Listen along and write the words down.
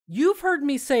You've heard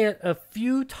me say it a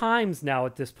few times now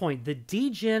at this point. The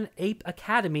Degen Ape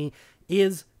Academy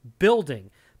is building.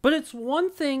 But it's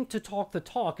one thing to talk the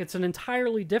talk. It's an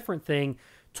entirely different thing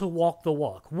to walk the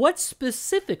walk. What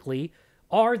specifically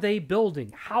are they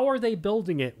building? How are they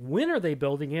building it? When are they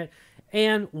building it?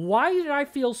 And why did I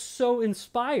feel so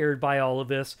inspired by all of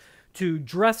this to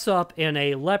dress up in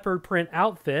a leopard print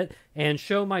outfit and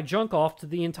show my junk off to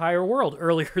the entire world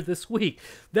earlier this week?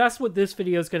 That's what this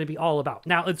video is going to be all about.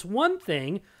 Now, it's one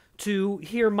thing to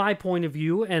hear my point of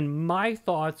view and my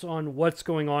thoughts on what's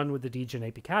going on with the Degen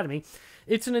Ape Academy.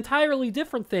 It's an entirely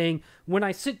different thing when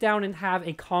I sit down and have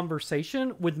a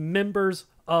conversation with members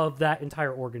of that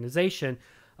entire organization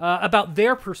about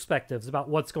their perspectives about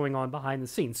what's going on behind the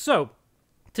scenes. So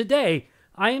today,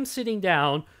 I am sitting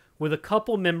down with a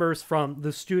couple members from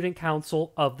the Student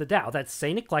Council of the DAO. That's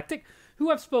Saint Eclectic, who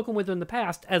I've spoken with in the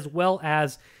past, as well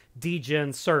as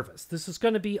Degen Service. This is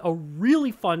going to be a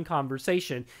really fun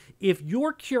conversation. If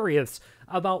you're curious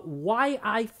about why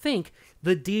I think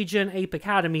the Degen Ape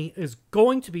Academy is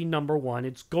going to be #1,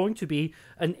 it's going to be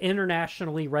an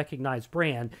internationally recognized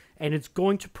brand, and it's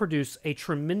going to produce a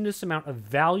tremendous amount of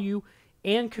value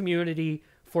and community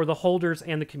for the holders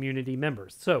and the community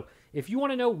members. So if you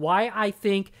want to know why I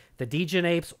think the Degen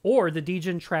Apes or the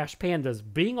Degen Trash Pandas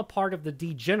being a part of the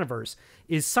Degeniverse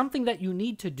is something that you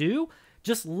need to do,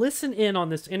 just listen in on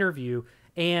this interview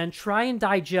and try and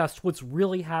digest what's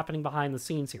really happening behind the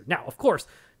scenes here. Now, of course,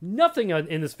 nothing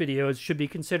in this video should be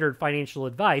considered financial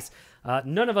advice.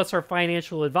 None of us are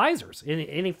financial advisors in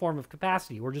any form of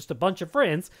capacity. We're just a bunch of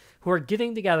friends who are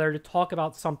getting together to talk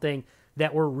about something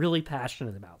that we're really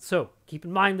passionate about. So keep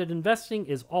in mind that investing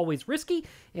is always risky,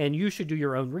 and you should do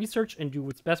your own research and do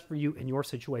what's best for you in your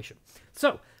situation.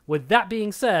 So with that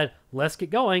being said, let's get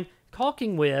going,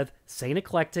 talking with Saint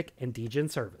Eclectic and Degen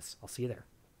Service. I'll see you there.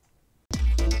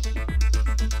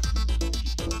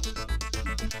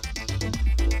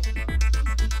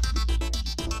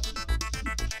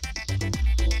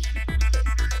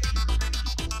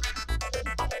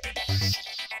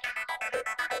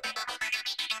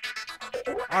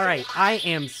 All right, I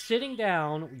am sitting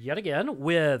down yet again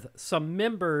with some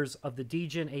members of the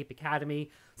Degen Ape Academy,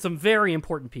 some very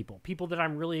important people that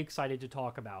I'm really excited to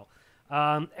talk about.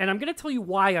 And I'm going to tell you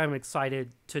why I'm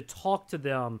excited to talk to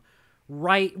them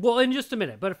in just a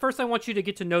minute. But first, I want you to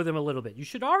get to know them a little bit. You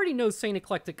should already know Saint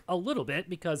Eclectic a little bit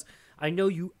because I know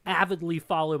you avidly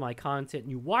follow my content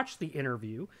and you watch the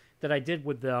interview that I did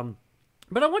with them.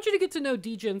 But I want you to get to know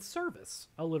Degen Service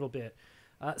a little bit.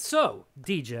 So,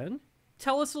 Degen,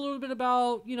 tell us a little bit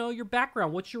about, your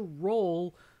background. What's your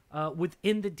role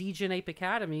within the Degen Ape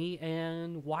Academy,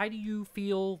 and why do you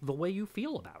feel the way you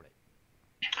feel about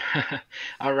it?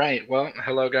 All right. Well,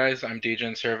 hello guys. I'm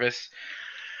Degen Service.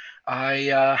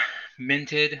 I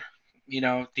minted,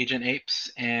 Degen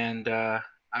Apes, and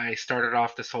I started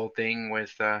off this whole thing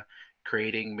with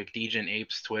creating McDegen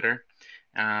Apes Twitter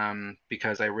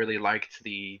because I really liked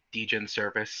the Degen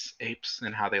Service apes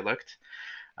and how they looked.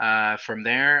 From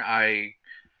there, I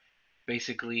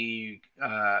basically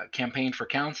campaigned for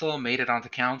council, made it onto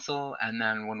council, and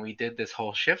then when we did this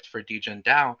whole shift for Degen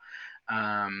DAOO,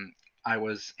 I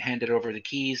was handed over the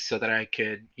keys so that I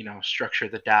could, structure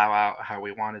the DAO out how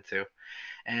we wanted to.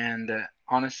 And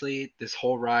honestly, this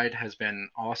whole ride has been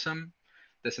awesome.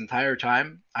 This entire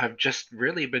time, I've just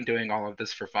really been doing all of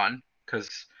this for fun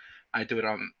because I do it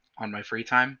on my free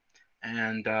time.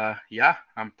 And yeah,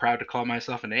 I'm proud to call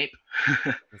myself an ape.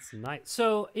 That's nice.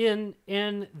 So in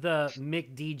the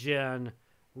McDegen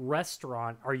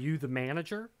restaurant, are you the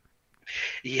manager?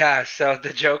 Yeah, so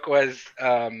the joke was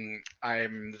I'm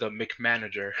the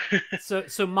McManager.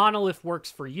 so Monolith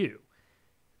works for you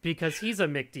because he's a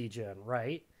McDegen,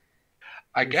 right?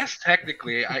 I guess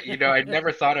technically, I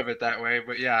never thought of it that way,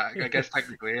 but yeah, I guess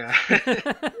technically, yeah.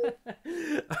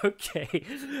 Okay.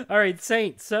 All right,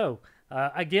 Saint. So,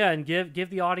 again, give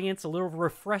the audience a little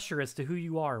refresher as to who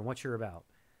you are and what you're about.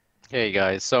 Hey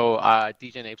guys, so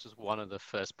Degen Apes was one of the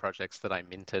first projects that I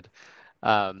minted.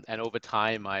 And over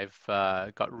time, I've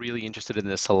got really interested in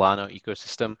the Solana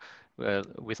ecosystem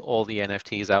with all the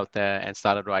NFTs out there and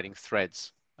started writing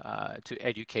threads to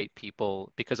educate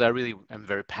people because I really am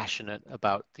very passionate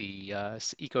about the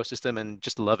ecosystem and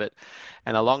just love it.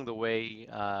 And along the way,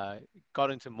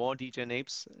 got into more Degen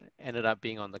Apes, ended up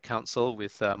being on the council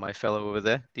with my fellow over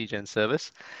there, Degen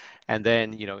Service. And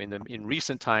then, in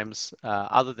recent times,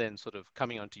 other than sort of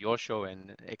coming onto your show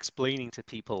and explaining to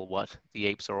people what the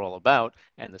apes are all about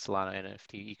and the Solana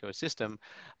NFT ecosystem,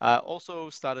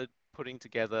 also started putting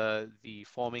together the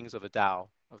formings of a DAO,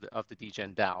 of the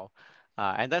Degen DAOO.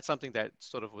 And that's something that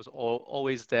sort of was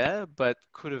always there, but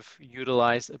could have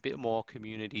utilized a bit more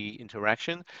community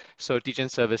interaction. So Degen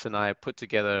Service and I put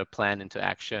together a plan into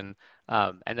action,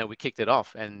 and then we kicked it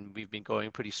off, and we've been going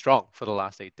pretty strong for the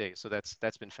last 8 days. So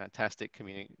that's been fantastic.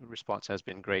 Community response has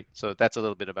been great. So that's a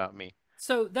little bit about me.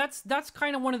 So that's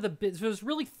kind of one of the there's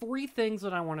really three things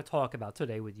that I want to talk about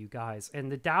today with you guys,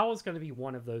 and the DAO is going to be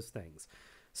one of those things.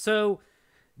 So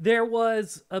there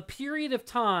was a period of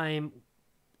time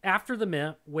after the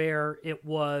mint where it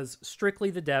was strictly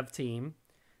the dev team.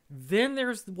 Then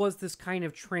was this kind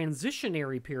of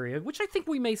transitionary period, which I think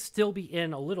we may still be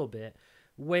in a little bit,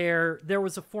 where there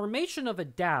was a formation of a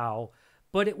DAO,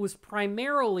 but it was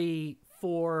primarily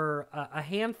for a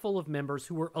handful of members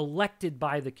who were elected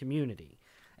by the community.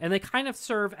 And they kind of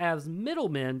serve as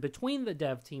middlemen between the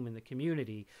dev team and the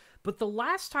community. But the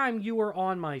last time you were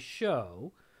on my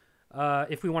show,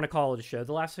 if we want to call it a show,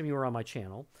 the last time you were on my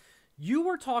channel, you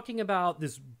were talking about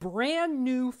this brand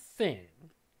new thing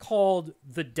called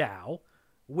the DAO,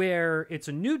 where it's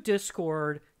a new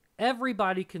Discord,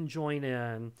 everybody can join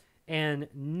in, and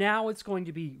now it's going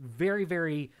to be very,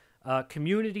 very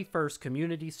community first,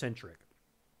 community centric.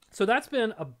 So that's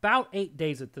been about 8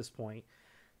 days at this point.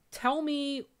 Tell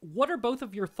me, what are both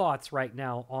of your thoughts right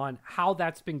now on how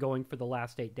that's been going for the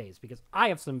last 8 days? Because I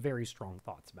have some very strong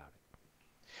thoughts about it.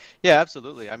 Yeah,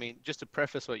 absolutely. I mean, just to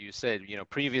preface what you said,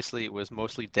 previously it was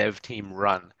mostly dev team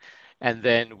run, and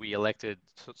then we elected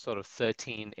sort of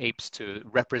 13 apes to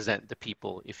represent the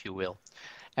people, if you will.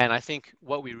 And I think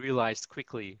what we realized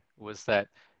quickly was that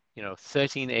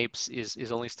 13 apes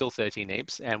is only still 13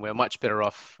 apes, and we're much better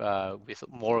off with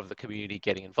more of the community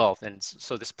getting involved. And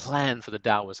so this plan for the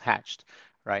DAO was hatched,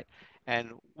 right?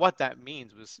 And what that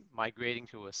means was migrating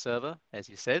to a server, as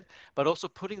you said, but also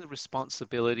putting the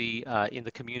responsibility in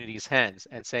the community's hands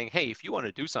and saying, hey, if you want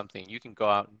to do something, you can go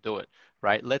out and do it,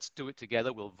 right? Let's do it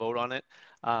together. We'll vote on it.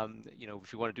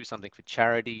 If you want to do something for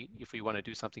charity, if we want to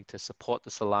do something to support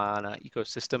the Solana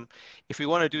ecosystem, if we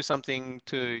want to do something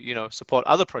to, support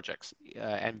other projects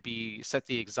and set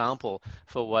the example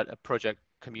for what a project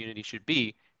community should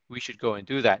be, we should go and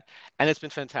do that. And it's been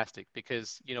fantastic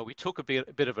because, we took a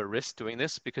bit of a risk doing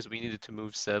this because we needed to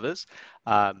move servers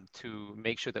to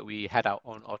make sure that we had our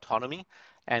own autonomy.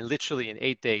 And literally in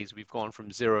 8 days, we've gone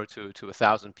from 0 to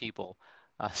 1,000 people.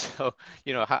 So,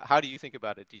 how do you think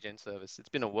about it, Degen Service? It's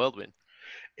been a whirlwind.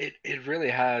 It really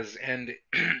has. And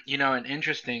an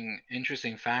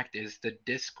interesting fact is the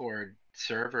Discord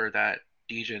server that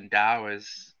Degen DAO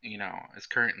is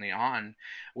currently on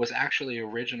was actually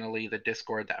originally the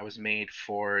Discord that was made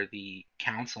for the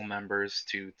council members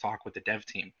to talk with the dev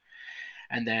team.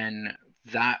 And then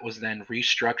that was then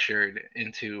restructured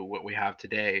into what we have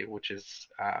today, which is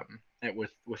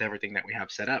with everything that we have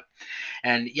set up.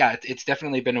 And yeah, it's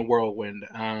definitely been a whirlwind.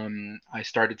 I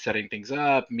started setting things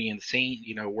up. Me and Saint,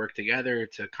 worked together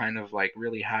to kind of like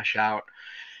really hash out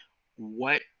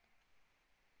what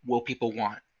will people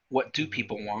want, what do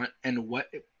people want, and what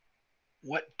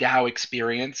DAO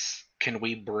experience can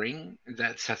we bring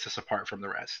that sets us apart from the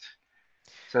rest.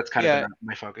 So that's kind of Yeah, been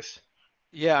my focus.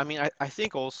 Yeah, I mean, I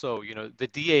think also, the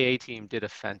DAA team did a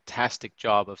fantastic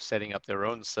job of setting up their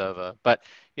own server, but,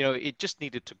 it just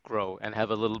needed to grow and have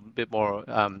a little bit more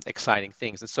exciting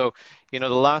things. And so, the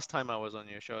last time I was on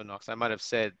your show, Knox, I might have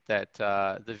said that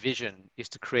the vision is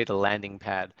to create a landing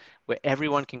pad where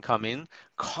everyone can come in,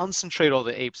 concentrate all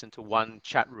the apes into one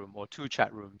chat room or two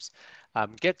chat rooms,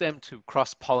 get them to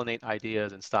cross-pollinate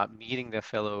ideas and start meeting their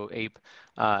fellow ape.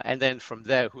 And then from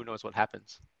there, who knows what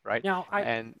happens, right? Now,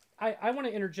 And I want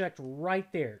to interject right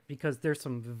there because there's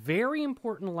some very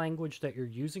important language that you're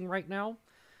using right now.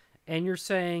 And you're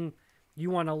saying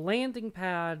you want a landing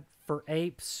pad for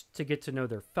apes to get to know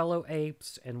their fellow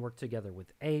apes and work together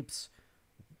with apes.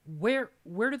 Where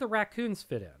do the raccoons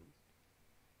fit in?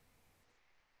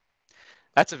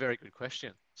 That's a very good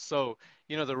question. So,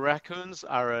 the raccoons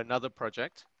are another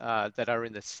project that are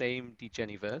in the same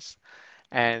Degeniverse.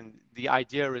 And the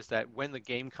idea is that when the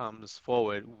game comes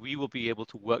forward, we will be able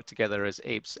to work together as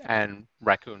apes and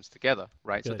raccoons together,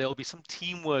 right? So Good. there will be some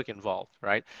teamwork involved,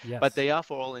 right? But Yes. they are,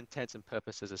 for all intents and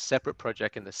purposes, a separate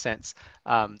project in the sense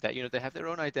that, they have their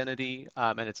own identity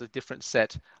and it's a different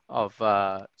set of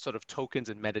sort of tokens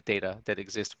and metadata that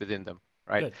exist within them,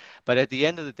 right? Good. But at the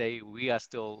end of the day, we are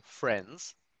still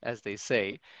friends, as they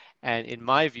say. And in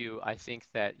my view, I think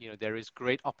that there is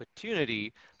great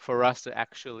opportunity for us to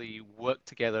actually work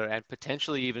together and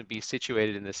potentially even be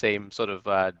situated in the same sort of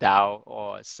DAO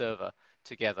or server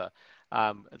together.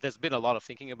 There's been a lot of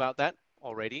thinking about that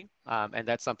already, and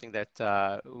that's something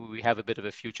that we have a bit of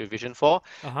a future vision for.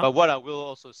 Uh-huh. But what I will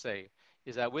also say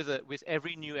is that with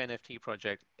every new NFT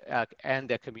project and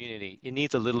their community, it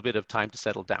needs a little bit of time to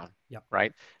settle down. Yep.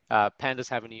 Right? Pandas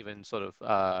haven't even sort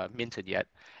of minted yet,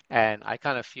 and I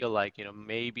kind of feel like, you know,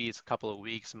 maybe it's a couple of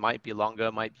weeks, might be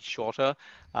longer, might be shorter,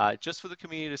 just for the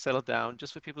community to settle down,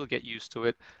 just for people to get used to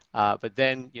it. But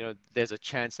then, you know, there's a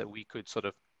chance that we could sort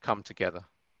of come together.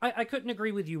 I couldn't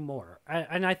agree with you more.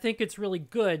 And I think it's really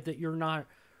good that you're not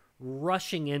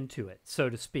rushing into it, so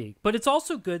to speak. But it's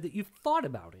also good that you've thought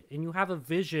about it and you have a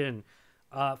vision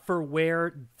for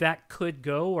where that could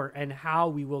go and how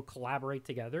we will collaborate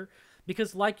together.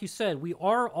 Because like you said, we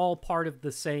are all part of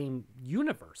the same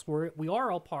universe. We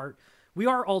are all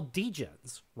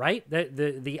Degens, right?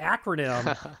 The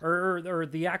acronym or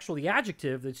the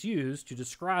adjective that's used to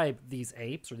describe these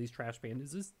apes or these trash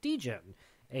pandas is Degen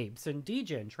apes and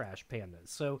Degen trash pandas.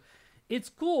 So it's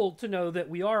cool to know that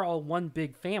we are all one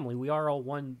big family. We are all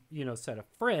one, you know, set of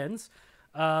friends.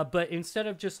 But instead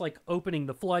of just like opening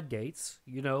the floodgates,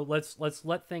 you know, let's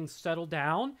let things settle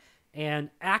down and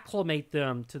acclimate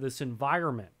them to this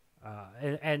environment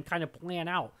and kind of plan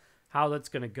out how that's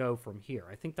going to go from here.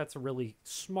 I think that's a really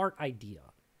smart idea.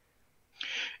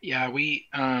 Yeah, we,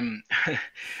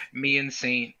 me and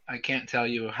Saint, I can't tell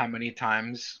you how many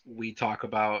times we talk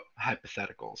about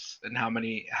hypotheticals and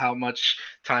how much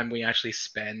time we actually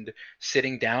spend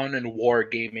sitting down and war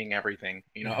gaming everything.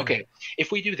 You know, okay,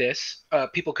 if we do this,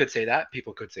 people could say that,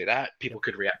 people could say that, people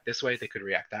could react this way, they could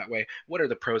react that way. What are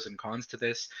the pros and cons to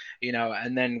this? You know,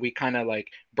 and then we kind of like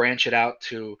branch it out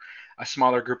to a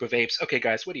smaller group of apes. Okay,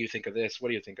 guys, what do you think of this? What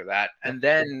do you think of that? And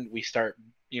then we start,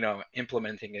 you know,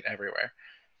 implementing it everywhere.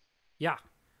 Yeah,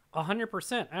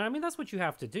 100%. And I mean, that's what you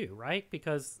have to do, right?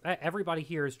 Because everybody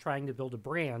here is trying to build a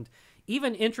brand.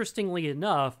 Even interestingly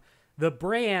enough, the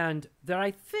brand that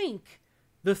I think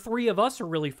the three of us are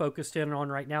really focused in on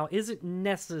right now isn't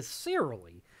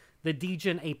necessarily the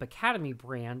Degen Ape Academy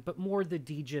brand, but more the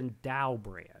Degen DAOO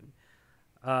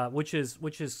brand, which is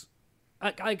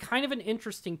a kind of an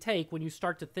interesting take when you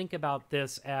start to think about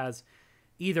this as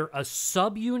either a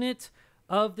subunit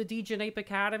of the Degen Ape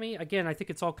Academy. Again, I think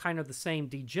it's all kind of the same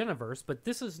Degeniverse, but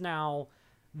this is now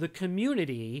the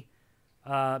community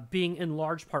being in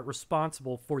large part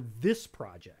responsible for this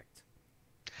project.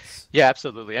 Yeah,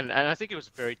 absolutely. And I think it was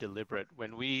very deliberate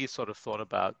when we sort of thought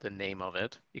about the name of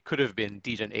it. It could have been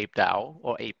Degen Ape DAOO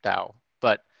or Ape DAOO,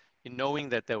 but in knowing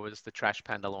that there was the Trash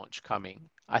Panda launch coming,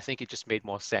 I think it just made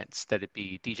more sense that it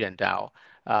be Degen DAOO,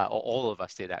 or all of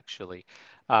us did actually.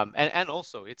 And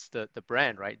also it's the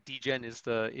brand, right? Degen is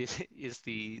the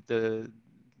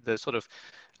sort of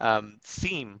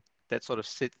theme that sort of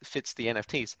fits the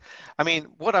NFTs. I mean,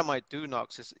 what I might do,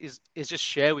 Knox, is just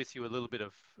share with you a little bit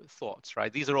of thoughts,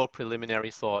 right? These are all preliminary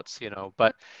thoughts, you know,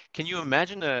 but can you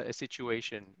imagine a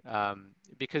situation,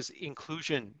 because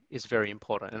inclusion is very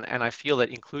important, and I feel that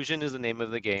inclusion is the name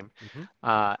of the game,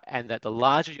 and that the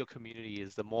larger your community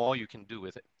is, the more you can do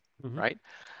with it, right?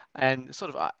 And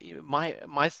sort of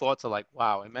my thoughts are like,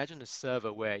 wow, imagine a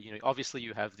server where, you know, obviously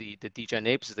you have the Degen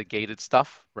Apes, the gated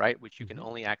stuff, right, which you can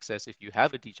only access if you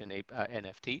have a Degen Ape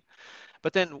NFT.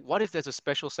 But then what if there's a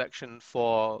special section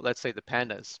for, let's say, the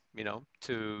pandas, you know,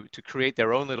 to create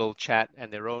their own little chat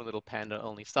and their own little panda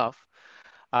only stuff.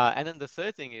 And then the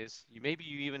third thing is maybe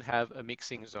you even have a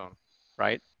mixing zone,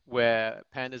 right, where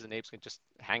pandas and apes can just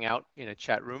hang out in a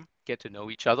chat room, get to know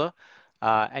each other,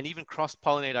 and even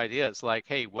cross-pollinate ideas like,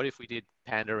 hey, what if we did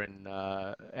panda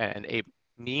and ape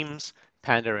memes,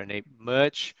 panda and ape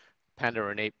merch, panda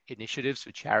and ape initiatives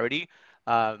for charity?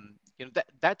 You know,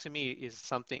 that to me is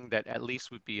something that at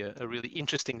least would be a really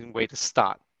interesting way to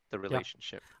start the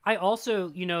relationship. I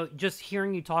also, you know, just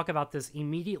hearing you talk about this,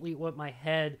 immediately what my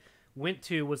head went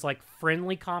to was like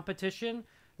friendly competition.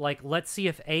 Like, let's see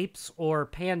if apes or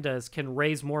pandas can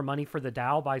raise more money for the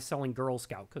DAO by selling Girl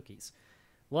Scout cookies.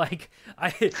 Like, I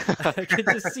could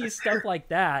just see stuff like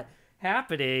that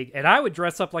happening, and I would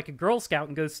dress up like a Girl Scout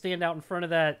and go stand out in front of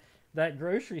that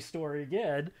grocery store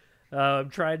again,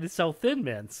 trying to sell Thin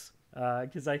Mints,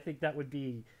 because I think that would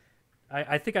be...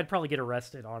 I think I'd probably get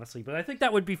arrested, honestly, but I think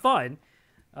that would be fun.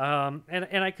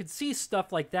 And I could see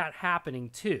stuff like that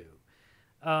happening, too.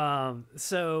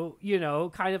 So, you know,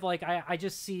 kind of like I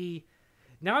just see...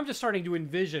 Now I'm just starting to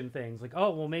envision things like, oh,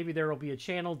 well, maybe there will be a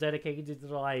channel dedicated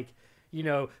to, like, you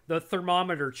know, the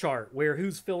thermometer chart, where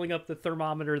who's filling up the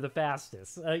thermometer the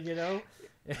fastest, you know?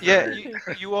 Yeah,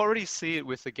 you already see it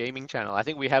with the gaming channel. I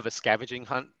think we have a scavenging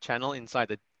hunt channel inside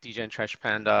Degen Trash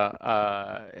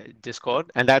Panda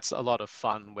Discord, and that's a lot of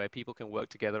fun where people can work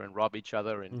together and rob each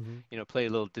other and play a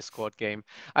little Discord game.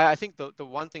 I think the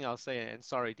one thing I'll say, and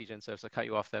sorry, Degen Surfs, I cut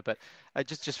you off there, but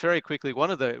just very quickly,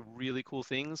 one of the really cool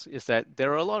things is that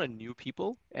there are a lot of new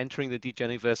people entering the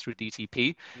Degeniverse through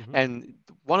DTP, and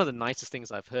one of the nicest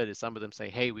things I've heard is some of them say,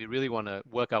 "Hey, we really want to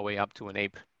work our way up to an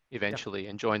ape eventually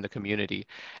and join the community."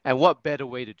 And what better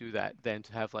way to do that than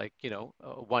to have like,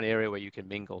 one area where you can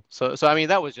mingle. So I mean,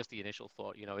 that was just the initial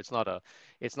thought.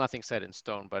 It's nothing set in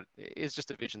stone, but it's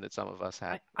just a vision that some of us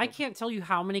had. I can't tell you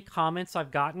how many comments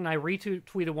I've gotten. I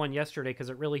retweeted one yesterday because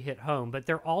it really hit home, but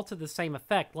they're all to the same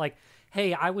effect. Like,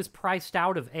 hey, I was priced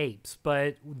out of Apes,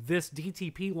 but this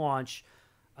DTP launch,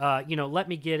 let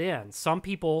me get in. Some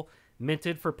people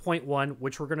minted for 0.1,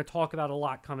 which we're going to talk about a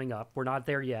lot coming up. We're not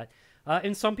there yet.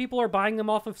 And some people are buying them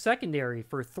off of secondary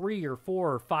for 3 or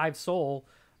 4 or 5 SOL.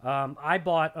 I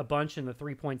bought a bunch in the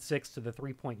 3.6 to the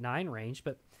 3.9 range,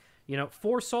 but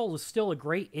 4 SOL is still a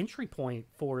great entry point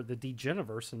for the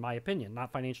Degeniverse, in my opinion.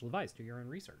 Not financial advice. Do your own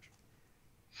research.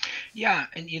 Yeah,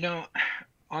 and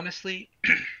honestly,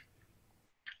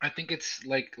 I think it's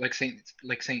like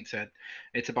Saint said,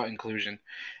 it's about inclusion,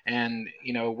 and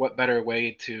what better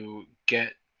way to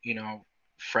get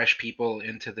fresh people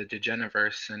into the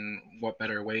Degeniverse, and what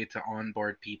better way to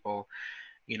onboard people,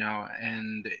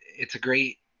 and it's a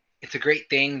great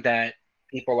thing that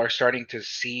people are starting to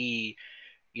see,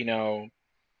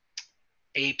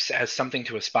 apes as something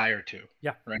to aspire to.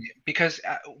 Yeah. Right. Because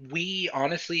we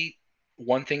honestly,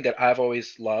 one thing that I've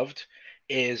always loved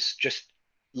is just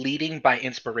leading by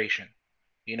inspiration.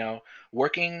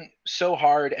 Working so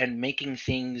hard and making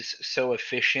things so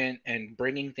efficient and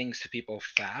bringing things to people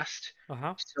fast,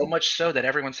 so much so that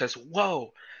everyone says,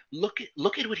 "Whoa, look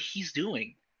at what he's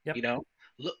doing." Yep.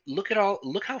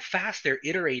 Look how fast they're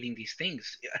iterating these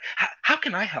things. How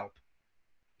can I help?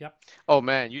 Yep. Oh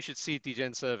man, you should see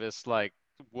Degen Service like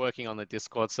working on the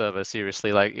Discord server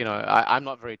seriously. Like, I'm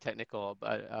not very technical,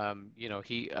 but I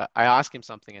ask him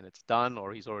something and it's done,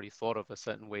 or he's already thought of a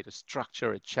certain way to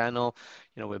structure a channel.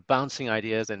 We're bouncing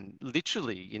ideas, and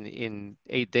literally in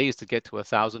 8 days to get to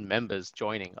 1,000 members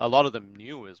joining, a lot of them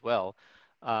new as well.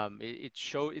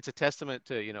 It's a testament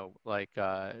to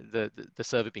the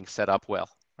server being set up well,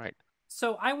 right?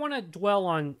 So I want to dwell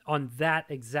on that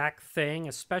exact thing,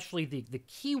 especially the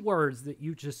keywords that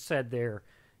you just said there,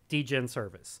 Degen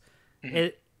Service.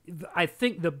 I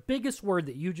think the biggest word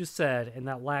that you just said in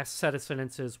that last set of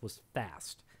sentences was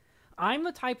fast. I'm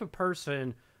the type of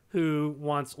person who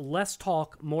wants less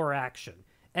talk, more action.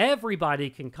 Everybody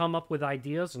can come up with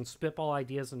ideas and spitball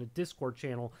ideas in a Discord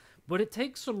channel, but it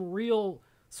takes some real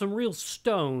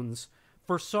stones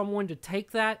for someone to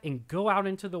take that and go out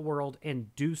into the world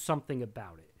and do something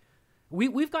about it.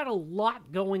 We've got a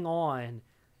lot going on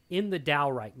in the DAO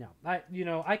right now.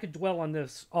 I could dwell on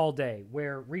this all day,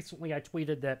 where recently I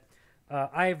tweeted that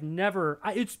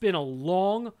it's been a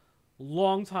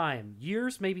long time,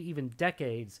 years, maybe even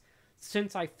decades,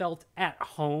 since I felt at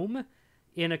home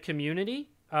in a community.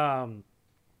 Not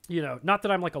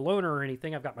that I'm like a loner or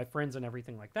anything. I've got my friends and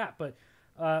everything like that, but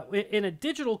in a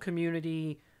digital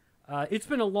community, it's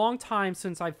been a long time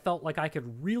since I felt like I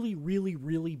could really, really,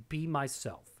 really be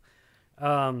myself.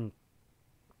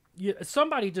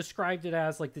 Somebody described it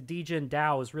as like the Degen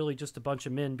DAOO is really just a bunch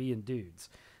of men being dudes.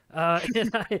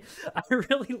 And I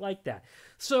really like that.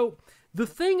 So the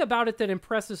thing about it that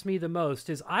impresses me the most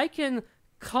is I can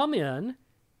come in,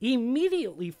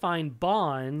 immediately find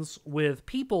bonds with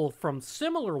people from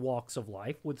similar walks of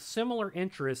life, with similar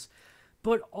interests,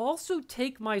 but also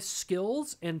take my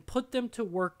skills and put them to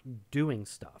work doing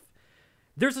stuff.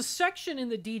 There's a section in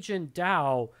the Degen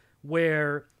DAOO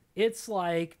where it's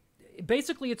like,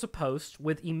 basically it's a post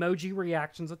with emoji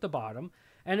reactions at the bottom,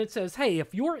 and it says, hey,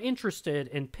 if you're interested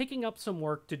in picking up some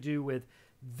work to do with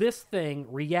this thing,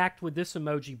 react with this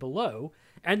emoji below,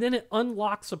 and then it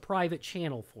unlocks a private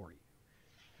channel for you.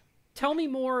 Tell me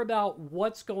more about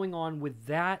what's going on with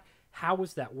that. How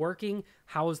is that working?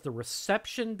 How has the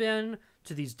reception been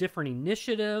to these different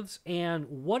initiatives? And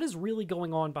what is really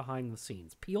going on behind the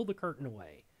scenes? Peel the curtain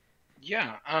away.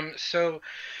 Yeah. So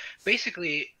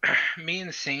basically, me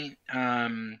and Saint,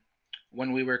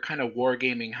 when we were kind of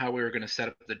wargaming how we were going to set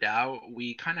up the DAO,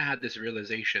 we kind of had this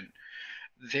realization.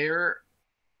 There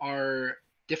are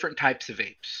different types of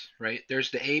apes, right?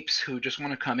 There's the apes who just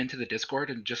want to come into the Discord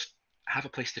and just have a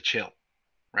place to chill,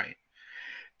 right?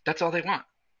 That's all they want.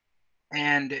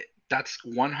 And that's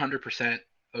 100%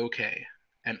 okay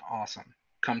and awesome.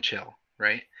 Come chill,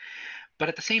 right? But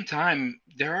at the same time,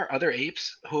 there are other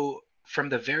apes who, from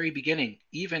the very beginning,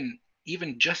 even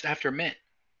just after mint,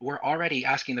 were already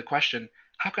asking the question,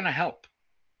 how can I help?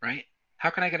 right? How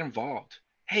can I get involved?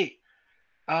 Hey,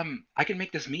 I can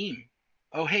make this meme.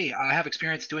 Oh, hey, I have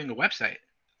experience doing a website.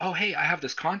 Oh, hey, I have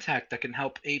this contact that can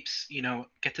help apes,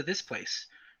 get to this place,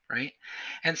 right?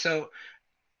 And so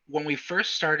when we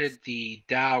first started the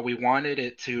DAO, we wanted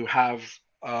it to have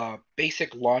a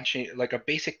basic launching, like a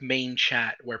basic main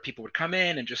chat where people would come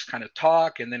in and just kind of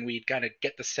talk, and then we'd kind of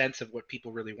get the sense of what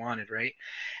people really wanted, right?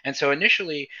 And so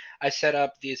initially, I set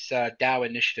up this DAO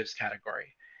initiatives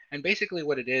category. And basically,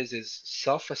 what it is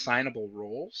self-assignable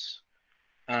roles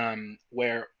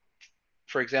where,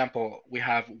 for example, we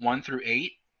have 1 through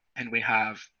 8, and we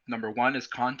have number 1 is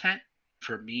content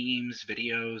for memes,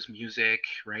 videos, music,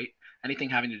 right? Anything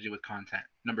having to do with content.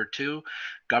 Number 2,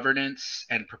 governance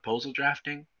and proposal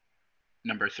drafting.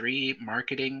 Number 3,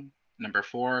 marketing. Number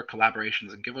 4,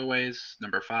 collaborations and giveaways.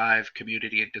 Number 5,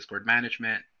 community and Discord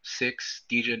management. 6,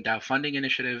 Degen DAO funding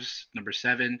initiatives. Number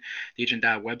 7, Degen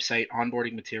DAO website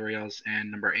onboarding materials. And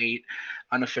number 8,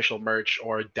 unofficial merch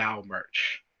or DAO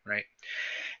merch, right?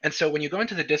 And so when you go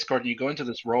into the Discord and you go into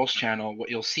this roles channel,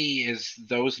 what you'll see is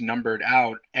those numbered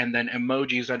out and then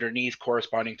emojis underneath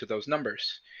corresponding to those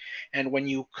numbers. And when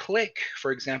you click,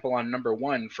 for example, on number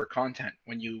 1 for content,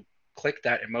 when you click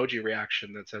that emoji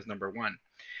reaction that says number 1,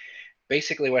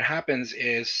 basically what happens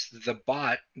is the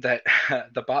bot that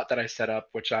the bot that I set up,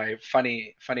 which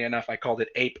funny enough, I called it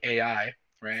Ape AI,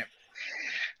 right?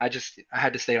 I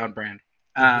had to stay on brand.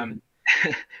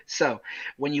 So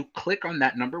when you click on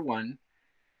that number 1,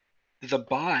 the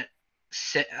bot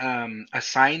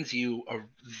assigns you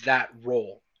that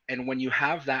role. And when you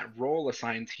have that role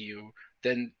assigned to you,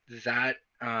 then that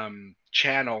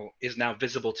channel is now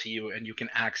visible to you and you can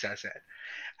access it,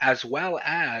 as well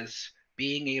as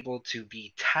being able to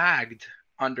be tagged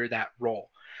under that role.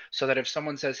 So that if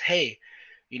someone says, hey,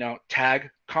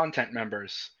 tag content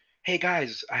members, hey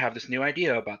guys, I have this new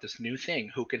idea about this new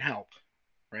thing, who can help,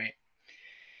 right?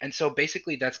 And so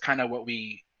basically that's kind of what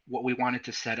we wanted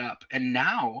to set up. And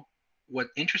now,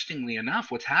 interestingly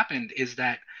enough, what's happened is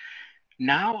that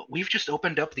now we've just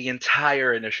opened up the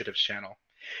entire initiatives channel,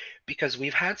 because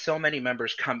we've had so many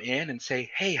members come in and say,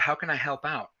 hey, how can I help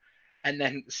out? And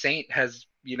then Saint has,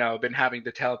 been having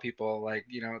to tell people, like,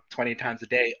 20 times a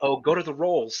day, oh, go to the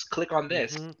roles, click on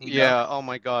this. Yeah. Oh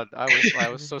my God. I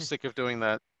was so sick of doing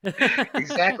that.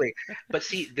 Exactly. But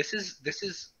see, this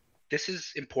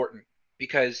is important,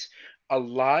 because a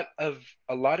lot of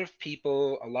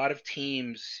people, a lot of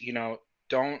teams,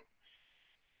 don't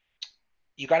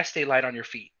you got to stay light on your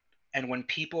feet. And when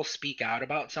people speak out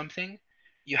about something,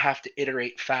 you have to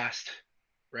iterate fast,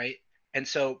 right? And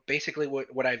so basically what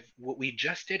we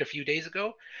just did a few days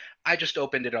ago, I just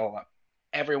opened it all up.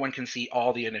 Everyone can see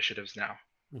all the initiatives now,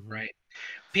 right?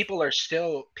 People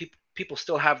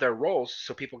still have their roles,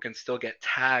 so people can still get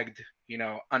tagged,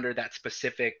 under that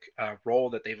specific role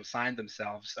that they've assigned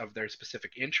themselves of their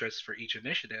specific interests for each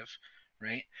initiative,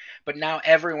 right? But now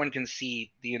everyone can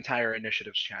see the entire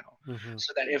initiatives channel,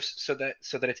 so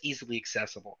that it's easily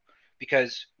accessible,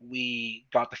 because we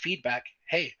got the feedback,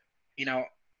 hey,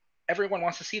 everyone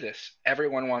wants to see this,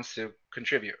 everyone wants to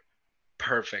contribute.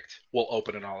 Perfect, we'll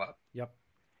open it all up. Yep.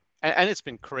 And it's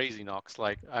been crazy, Knox.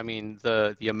 Like, I mean,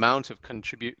 the amount of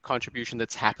contribution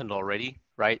that's happened already,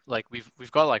 right? Like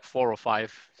we've got like 4 or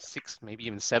 5, 6, maybe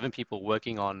even 7 people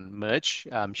working on merch,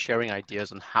 sharing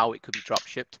ideas on how it could be drop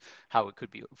shipped, how it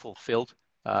could be fulfilled,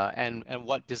 and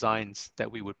what designs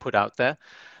that we would put out there.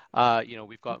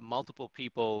 We've got multiple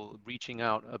people reaching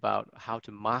out about how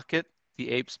to market the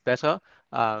apes better.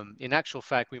 In actual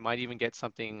fact, we might even get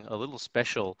something a little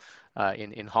special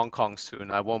in Hong Kong soon.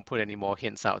 I won't put any more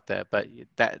hints out there, but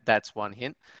that's one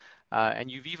hint. And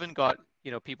you've even got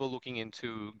people looking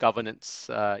into governance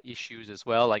issues as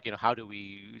well, like how do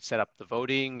we set up the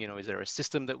voting? Is there a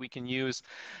system that we can use?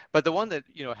 But the one that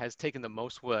has taken the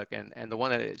most work, and the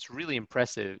one that is really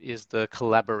impressive, is the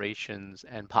collaborations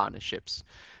and partnerships.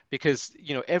 Because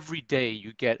every day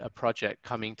you get a project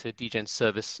coming to Degen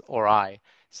Service or I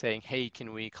saying, hey,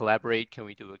 can we collaborate? Can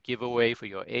we do a giveaway for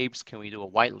your apes? Can we do a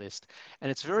whitelist?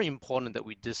 And it's very important that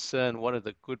we discern what are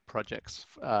the good projects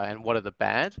and what are the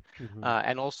bad.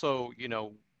 And also,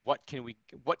 what can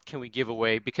we give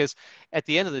away? Because at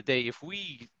the end of the day, if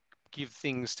we give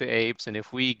things to apes and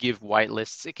if we give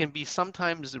whitelists, it can be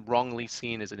sometimes wrongly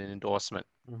seen as an endorsement,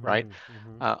 right?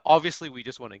 Obviously, we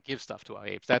just want to give stuff to our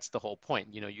apes. That's the whole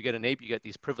point. You get an ape, you get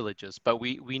these privileges, but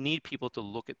we need people to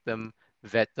look at them,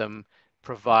 vet them,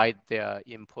 provide their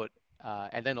input,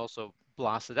 and then also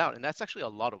blast it out. And that's actually a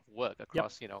lot of work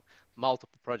across,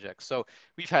 multiple projects. So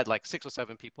we've had like 6 or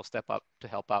 7 people step up to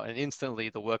help out, and instantly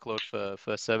the workload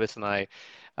for Service and I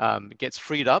gets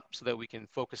freed up so that we can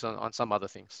focus on some other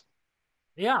things.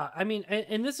 Yeah, I mean,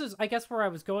 and this is, I guess, where I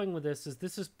was going with this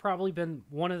has probably been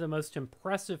one of the most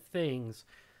impressive things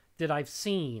that I've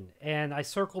seen. And I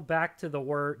circle back to the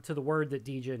word that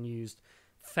Degen used,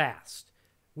 fast.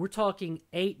 We're talking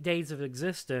 8 days of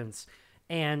existence,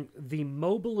 and the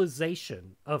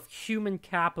mobilization of human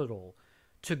capital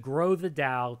to grow the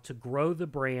DAO, to grow the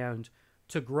brand,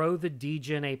 to grow the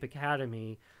Degen Ape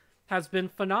Academy has been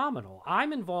phenomenal.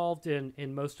 I'm involved in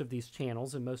most of these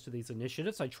channels and most of these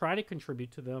initiatives. I try to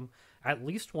contribute to them at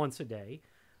least once a day.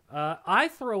 I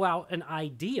throw out an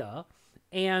idea,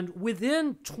 and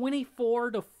within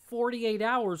 24 to 48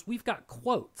 hours, we've got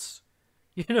quotes.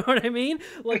 You know what I mean?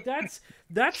 Like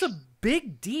that's a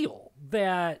big deal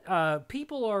that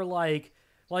people are like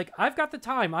I've got the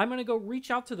time. I'm going to go reach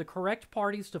out to the correct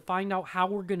parties to find out how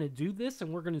we're going to do this,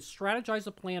 and we're going to strategize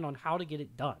a plan on how to get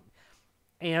it done.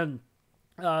 And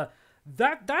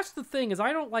that's the thing, is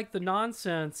I don't like the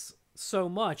nonsense so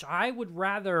much. I would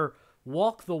rather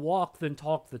walk the walk than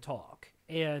talk the talk.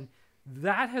 And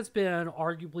that has been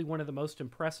arguably one of the most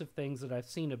impressive things that I've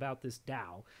seen about this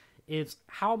DAO, is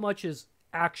how much is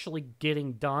actually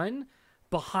getting done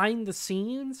behind the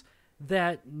scenes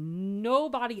that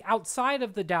nobody outside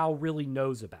of the DAO really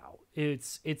knows about.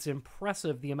 It's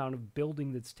impressive the amount of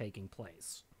building that's taking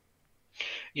place.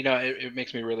 You know, it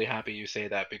makes me really happy you say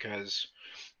that, because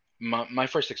my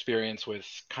first experience with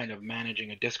kind of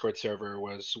managing a Discord server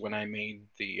was when I made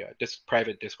the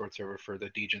private Discord server for the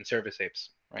Degen service apes,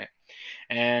 right?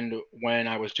 And when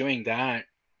I was doing that,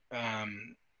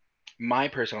 my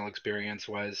personal experience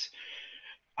was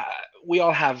uh, we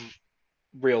all have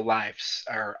real lives,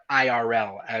 or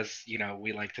IRL, as you know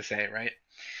we like to say, right?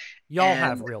 Y'all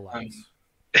have And real lives.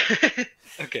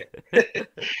 okay.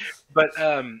 But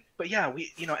yeah,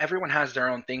 we, you know, everyone has their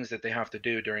own things that they have to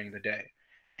do during the day.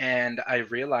 And I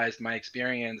realized my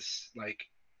experience, like,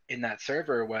 in that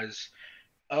server was,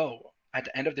 oh, at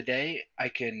the end of the day, I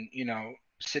can, you know,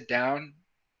 sit down,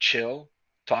 chill,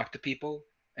 talk to people,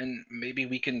 and maybe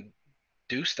we can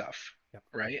do stuff, Yep.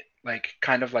 right? Like,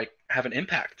 kind of like have an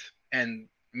impact and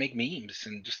make memes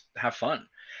and just have fun.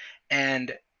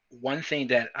 And one thing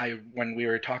that when we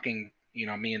were talking, you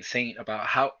know, me and Saint, about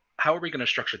how are we going to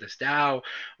structure this DAO?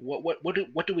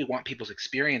 What do we want people's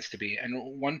experience to be?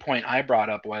 And one point I brought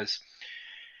up was,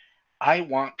 I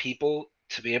want people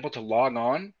to be able to log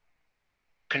on,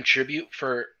 contribute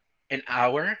for an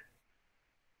hour,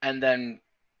 and then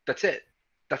that's it.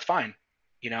 That's fine.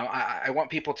 You know, I want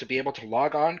people to be able to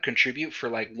log on, contribute for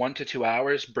like 1 to 2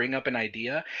 hours, bring up an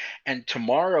idea, and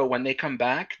tomorrow when they come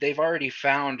back, they've already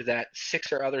found that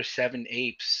 6 or other 7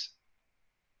 apes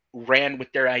ran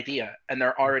with their idea, and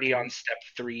they're already on step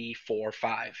 3, 4,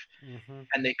 5. Mm-hmm.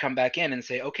 And they come back in and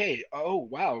say, okay, oh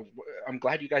wow, I'm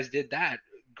glad you guys did that.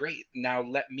 Great. Now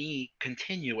let me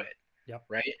continue it. Yep.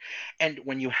 Right. And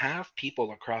when you have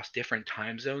people across different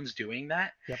time zones doing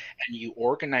that, Yep. and you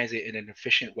organize it in an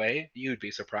efficient way, you'd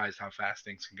be surprised how fast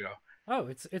things can go. Oh,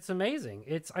 it's amazing.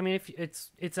 I mean, if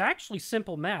it's actually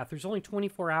simple math. There's only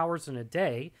 24 hours in a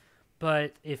day,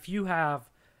 but if you have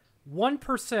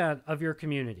 1% of your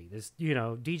community, this, you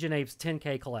know, Degen Ape's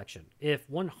 10K collection, if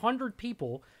 100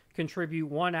 people contribute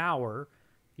 1 hour,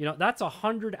 you know, that's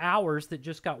 100 hours that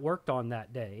just got worked on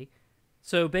that day.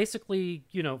 So basically,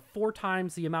 you know, 4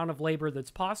 times the amount of labor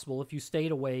that's possible if you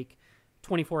stayed awake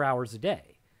 24 hours a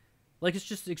day. Like, it's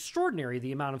just extraordinary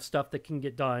the amount of stuff that can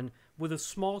get done with a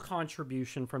small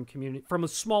contribution from a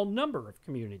small number of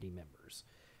community members.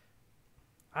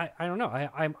 I don't know.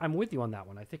 I'm with you on that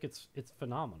one. I think it's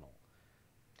phenomenal.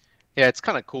 Yeah, it's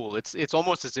kind of cool. It's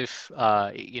almost as if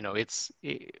you know, it's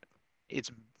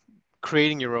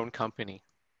creating your own company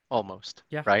almost,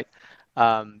 Yeah. right?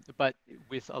 But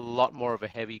with a lot more of a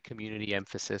heavy community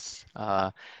emphasis,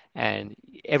 and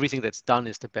everything that's done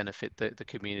is to benefit the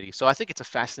community. So I think it's a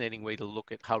fascinating way to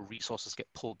look at how resources get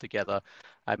pulled together.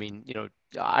 I mean, you know,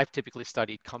 I've typically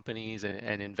studied companies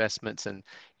and investments, and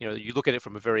you know, you look at it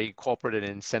from a very corporate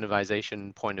and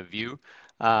incentivization point of view.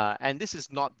 And this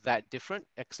is not that different,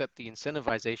 except the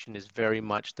incentivization is very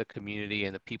much the community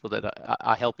and the people that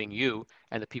are helping you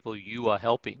and the people you are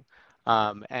helping.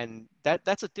 And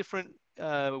that's a different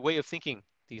way of thinking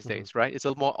these Mm-hmm. days, right? It's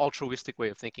a more altruistic way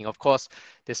of thinking. Of course,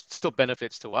 there's still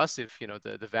benefits to us if, you know,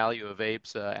 the value of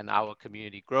apes and our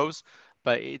community grows,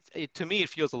 but it to me it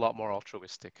feels a lot more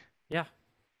altruistic. Yeah.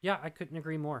 Yeah, I couldn't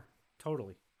agree more.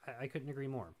 Totally. I couldn't agree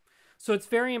more. So it's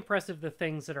very impressive the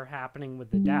things that are happening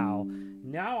with the DAO.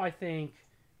 Now I think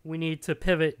we need to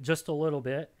pivot just a little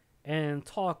bit and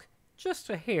talk just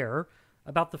a hair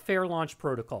about the fair launch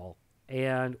protocol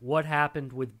and what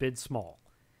happened with Bidsmol.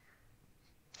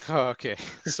 Oh, okay.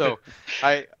 So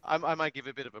I might give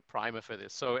a bit of a primer for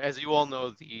this. So as you all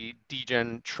know, the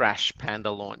Degen Trash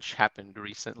Panda launch happened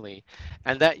recently,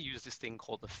 and that used this thing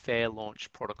called the Fair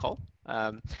Launch Protocol.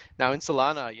 Now in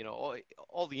Solana,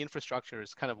 all the infrastructure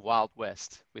is kind of Wild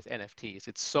West with NFTs.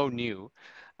 It's so new,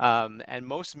 and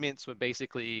most mints would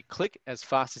basically click as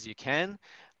fast as you can,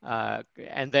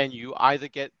 and then you either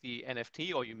get the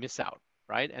NFT or you miss out,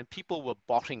 right? And people were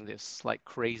botting this like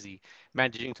crazy,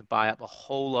 managing to buy up a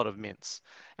whole lot of mints.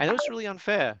 And it was really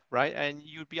unfair, right? And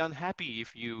you'd be unhappy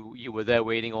if you were there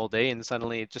waiting all day and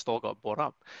suddenly it just all got bought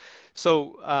up.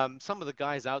 So some of the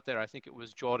guys out there, I think it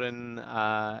was Jordan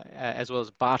as well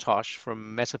as Bartosz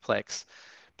from Metaplex,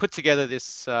 put together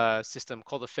this system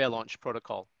called the Fair Launch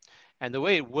Protocol. And the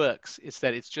way it works is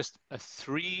that it's just a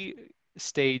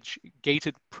three-stage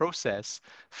gated process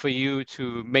for you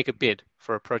to make a bid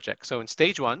for a project. So in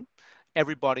stage one,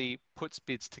 everybody puts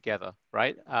bids together,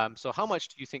 right? So how much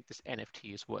do you think this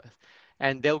NFT is worth?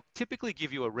 And they'll typically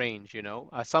give you a range,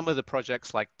 Some of the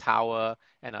projects like Tower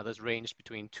and others range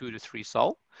between 2 to 3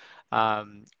 sol.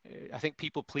 I think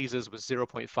People Pleasers was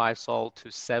 0.5 sol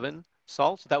to 7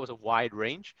 sol. So that was a wide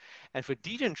range. And for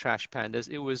Degen Trash Pandas,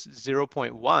 it was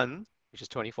 0.1, which is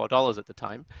 $24 at the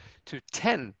time, to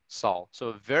 10 sol. So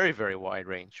a very, very wide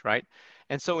range, right?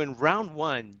 And so in round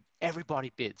one,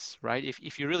 everybody bids, right?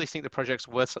 If you really think the project's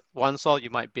worth 1 sol, you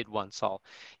might bid 1 sol.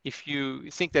 If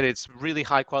you think that it's really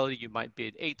high quality, you might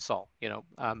bid 8 sol,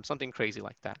 something crazy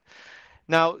like that.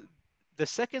 Now, the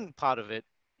second part of it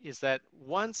is that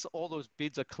once all those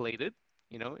bids are collated,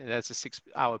 and that's a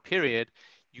 6-hour period,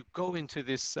 you go into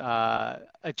this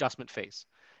adjustment phase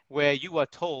where you are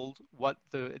told what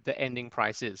the ending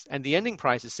price is. And the ending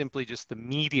price is simply just the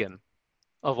median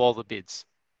of all the bids,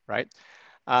 right?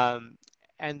 Um,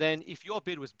 and then if your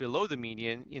bid was below the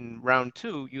median in round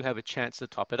two, you have a chance to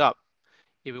top it up.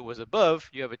 If it was above,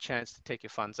 you have a chance to take your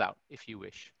funds out if you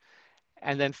wish.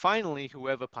 And then finally,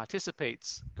 whoever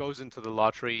participates goes into the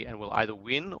lottery and will either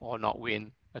win or not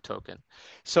win a token.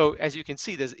 So as you can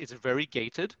see, it's very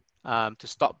gated to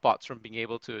stop bots from being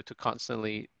able to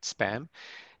constantly spam.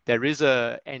 There is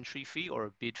a entry fee or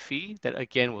a bid fee that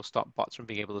again will stop bots from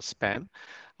being able to spam.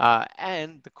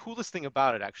 And the coolest thing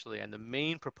about it actually, and the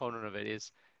main proponent of it,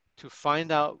 is to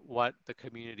find out what the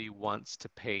community wants to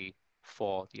pay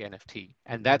for the NFT.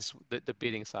 And that's the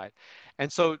bidding side.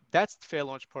 And so that's Fair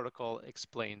Launch Protocol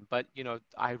explained. But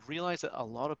I realized that a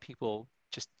lot of people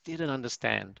just didn't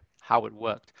understand how it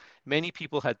worked. Many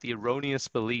people had the erroneous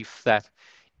belief that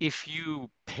if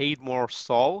you paid more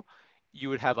sol, you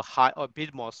would have a high, or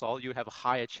bid more sol, you would have a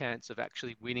higher chance of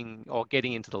actually winning or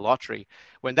getting into the lottery,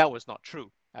 when that was not true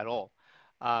at all.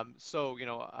 So,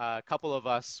 a couple of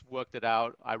us worked it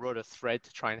out. I wrote a thread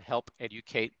to try and help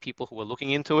educate people who were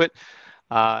looking into it.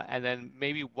 And then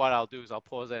maybe what I'll do is I'll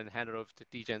pause it and hand it over to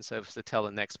Degen Service to tell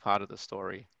the next part of the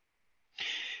story.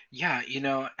 Yeah,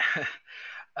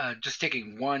 just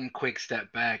taking one quick step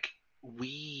back,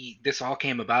 this all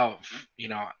came about,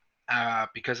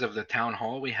 because of the town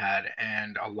hall we had,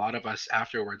 and a lot of us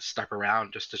afterwards stuck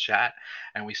around just to chat,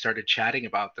 and we started chatting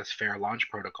about this fair launch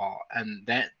protocol, and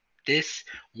this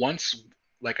once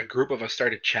like a group of us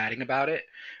started chatting about it,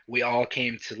 we all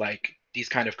came to like these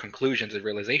kind of conclusions and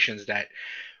realizations that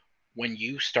when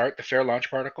you start the fair launch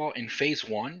protocol in phase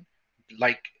one,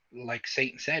 like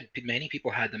Satan said, many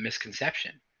people had the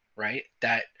misconception, right?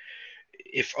 That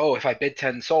if I bid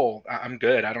 10 sol, I'm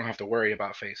good. I don't have to worry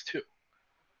about phase two,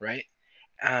 right?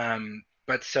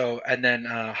 But so and then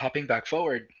hopping back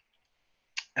forward,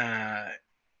 uh,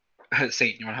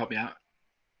 Satan, you want to help me out?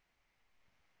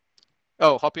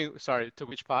 Oh, sorry, to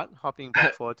which part? Hopping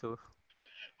back forward to.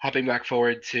 Hopping back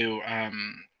forward to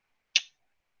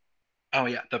oh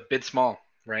yeah, the Bidsmol,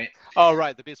 right? Oh,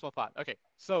 right, the Bidsmol part. Okay,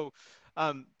 so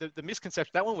the misconception,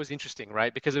 that one was interesting,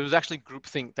 right? Because it was actually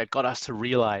groupthink that got us to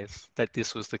realize that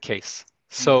this was the case.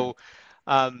 So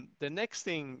the next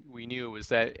thing we knew was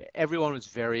that everyone was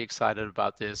very excited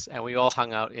about this, and we all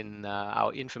hung out in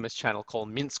our infamous channel called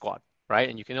Mint Squad, right?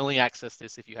 And you can only access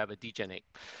this if you have a Degen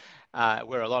Ape,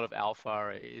 where a lot of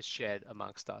alpha is shared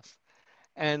amongst us.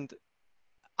 And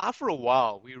after a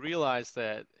while, we realized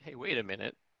that, hey, wait a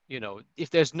minute, if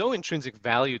there's no intrinsic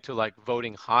value to like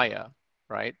voting higher,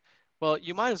 right? Well,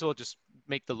 you might as well just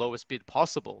make the lowest bid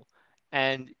possible.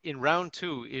 And in round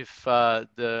two, if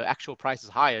the actual price is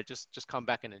higher, just come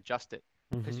back and adjust it,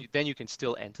 because then you can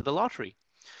still enter the lottery.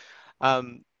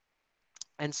 And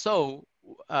so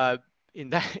in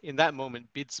that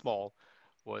moment, Bidsmol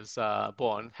was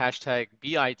born, hashtag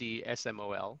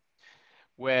BIDSMOL,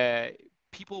 where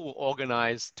people were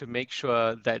organized to make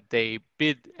sure that they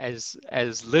bid as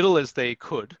little as they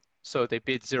could, So they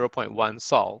bid 0.1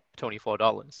 sol,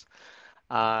 $24,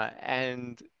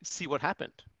 and see what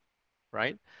happened,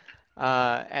 right?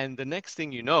 And the next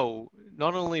thing you know,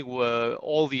 not only were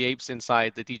all the apes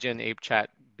inside the Degen Ape chat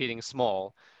bidding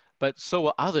small, but so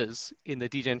were others in the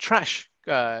Degen Trash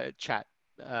chat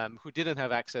who didn't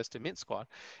have access to Mint Squad,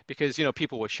 because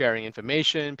people were sharing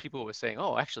information. People were saying,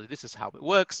 "Oh, actually, this is how it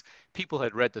works." People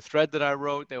had read the thread that I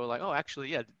wrote. They were like, "Oh,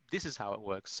 actually, yeah, this is how it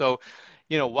works." So,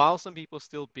 while some people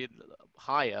still bid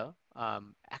higher,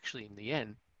 actually, in the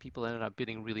end, people ended up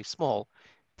bidding really small.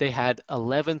 They had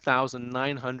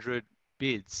 11,900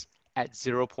 bids at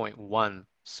 0.1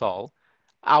 sol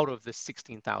out of the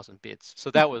 16,000 bids. So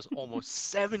that was almost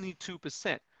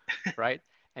 72%, right?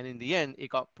 And in the end, it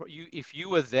got you. If you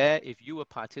were there, if you were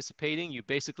participating, you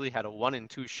basically had a 1 in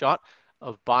 2 shot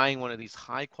of buying one of these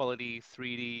high quality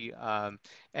 3D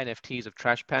NFTs of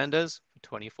Trash Pandas for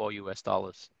 24 US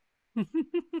dollars.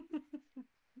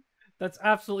 That's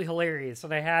absolutely hilarious,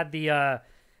 and I had the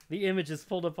images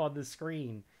pulled up on the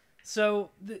screen.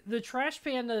 So the Trash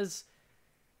Pandas.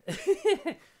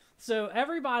 So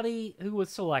everybody who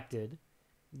was selected,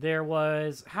 there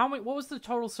was how many? What was the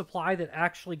total supply that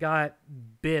actually got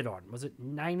bid on? Was it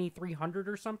 9,300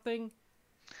 or something?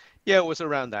 Yeah, it was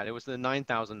around that. It was the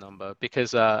 9,000 number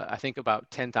because I think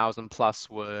about 10,000 plus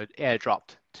were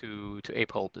airdropped to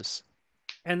ape holders.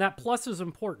 And that plus is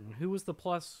important. Who was the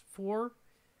plus for?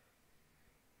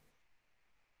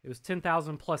 It was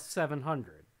 10,000 plus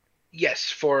 700.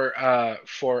 Yes, for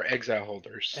exile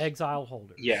holders. Exile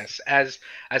holders. Yes, as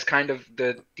kind of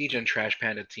the Degen Trash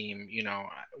Panda team,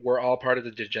 we're all part of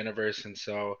the Degeniverse, and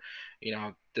so,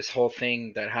 this whole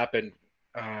thing that happened,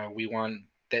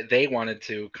 they wanted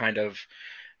to kind of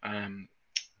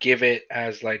give it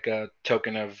as like a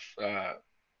token of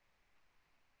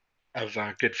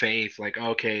good faith, like,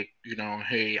 okay,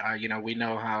 hey, we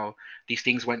know how these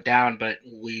things went down, but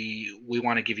we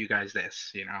want to give you guys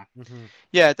this. Mm-hmm.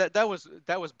 Yeah, that was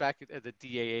back at the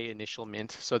DAA initial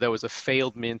mint. So there was a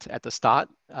failed mint at the start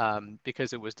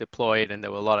because it was deployed and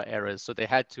there were a lot of errors. So they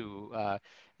had to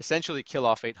essentially kill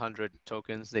off 800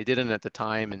 tokens. They didn't at the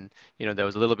time, and there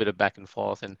was a little bit of back and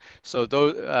forth. And so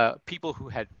those people who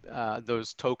had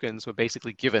those tokens were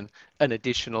basically given an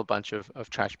additional bunch of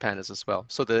Trash Pandas as well.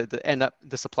 So the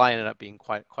supply ended up being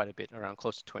quite a bit, around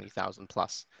close to 20,000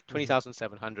 plus,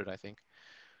 20,700, I think.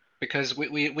 Because we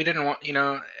didn't want,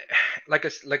 like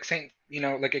saying,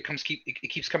 like it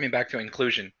keeps coming back to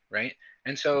inclusion, right?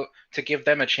 And so to give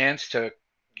them a chance to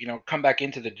come back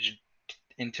into the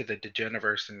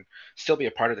Degeniverse and still be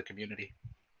a part of the community.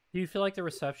 Do you feel like the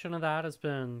reception of that has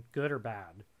been good or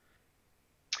bad?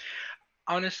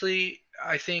 Honestly,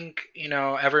 I think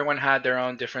everyone had their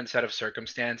own different set of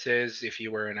circumstances if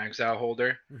you were an exile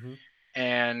holder. Mm-hmm.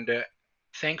 And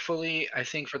thankfully, I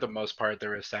think for the most part the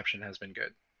reception has been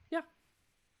good.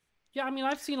 Yeah, I mean,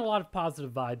 I've seen a lot of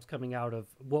positive vibes coming out of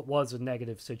what was a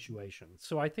negative situation.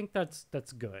 So I think that's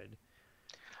good.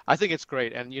 I think it's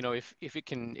great, and if it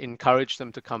can encourage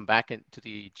them to come back into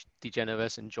the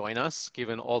Degeniverse and join us,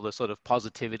 given all the sort of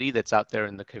positivity that's out there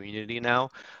in the community now,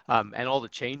 and all the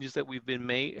changes that we've been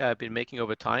making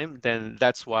over time, then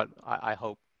that's what I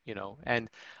hope. And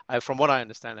from what I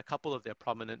understand, a couple of their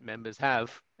prominent members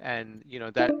have, and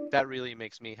that really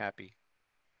makes me happy.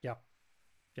 Yeah.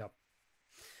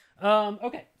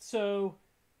 Okay, so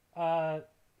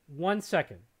 1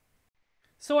 second.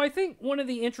 So I think one of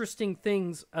the interesting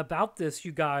things about this,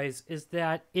 you guys, is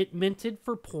that it minted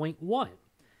for 0.1.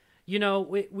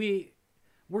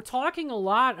 We're talking a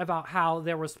lot about how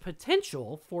there was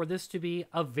potential for this to be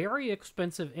a very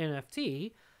expensive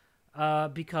NFT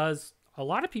because a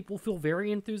lot of people feel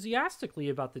very enthusiastically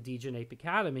about the Degen Ape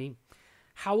Academy.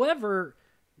 However,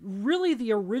 really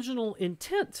the original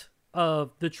intent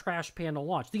of the Trash Panda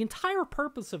launch, the entire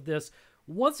purpose of this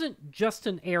wasn't just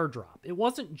an airdrop. It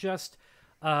wasn't just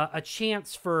a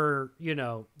chance for,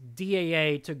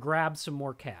 DAA to grab some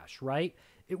more cash, right?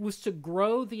 It was to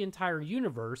grow the entire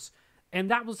universe,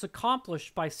 and that was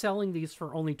accomplished by selling these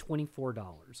for only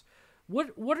 $24.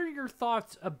 What are your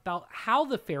thoughts about how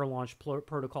the fair launch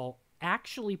protocol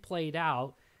actually played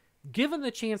out, given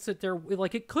the chance that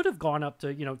it could have gone up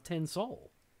to 10 sol?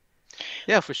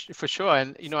 Yeah, for sure.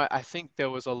 And, I think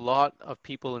there was a lot of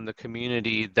people in the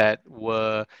community that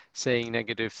were saying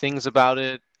negative things about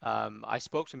it. I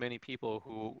spoke to many people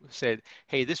who said,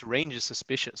 hey, this range is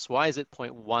suspicious. Why is it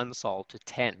 0.1 sol to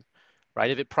 10,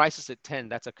 right? If it prices at 10,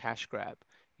 that's a cash grab.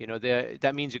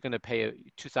 That means you're going to pay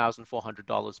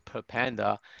 $2,400 per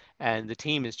panda, and the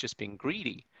team is just being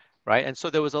greedy, right? And so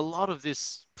there was a lot of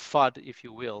this FUD, if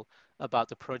you will, about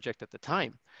the project at the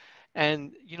time.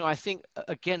 And, I think,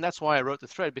 again, that's why I wrote the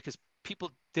thread, because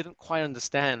people didn't quite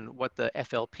understand what the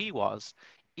FLP was.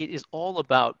 It is all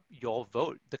about your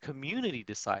vote. The community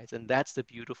decides, and that's the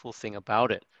beautiful thing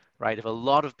about it, right? If a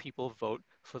lot of people vote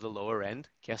for the lower end,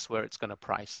 guess where it's going to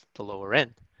price? The lower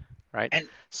end, right? And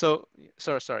So,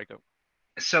 sorry, go.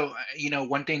 so,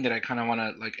 one thing that I kind of want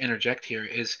to like interject here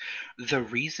is the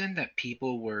reason that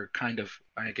people were kind of,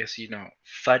 I guess,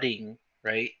 fudding,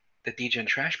 right, the Degen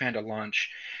Trash Panda launch,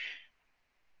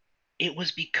 it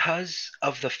was because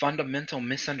of the fundamental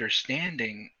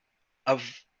misunderstanding of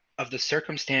the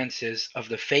circumstances of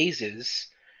the phases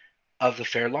of the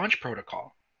fair launch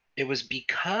protocol. It was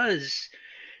because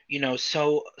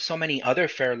so many other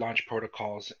fair launch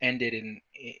protocols ended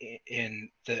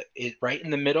right in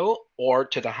the middle or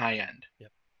to the high end.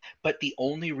 Yep. But the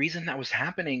only reason that was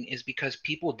happening is because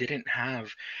people didn't have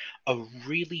a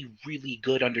really, really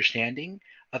good understanding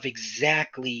of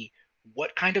exactly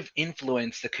what kind of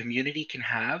influence the community can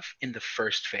have in the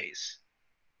first phase.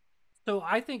 So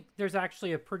I think there's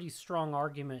actually a pretty strong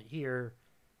argument here.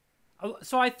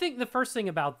 So I think the first thing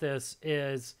about this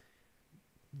is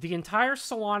the entire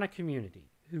Solana community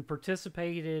who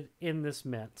participated in this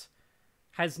mint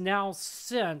has now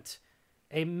sent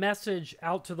a message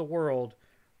out to the world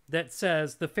that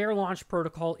says the fair launch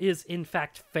protocol is in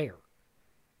fact fair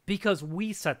because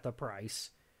we set the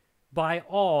price by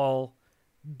all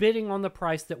bidding on the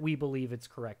price that we believe it's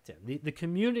correct in. The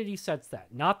community sets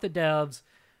that, not the devs,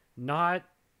 not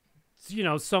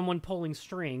someone pulling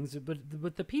strings,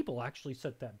 but the people actually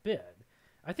set that bid.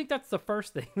 I think that's the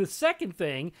first thing. The second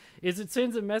thing is it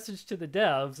sends a message to the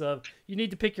devs of you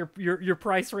need to pick your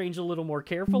price range a little more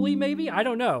carefully. Maybe, I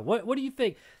don't know. What do you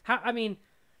think? $24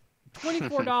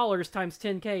 times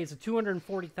 10K is a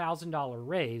 $240,000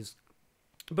 raise.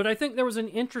 But I think there was an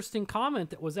interesting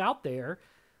comment that was out there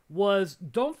was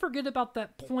don't forget about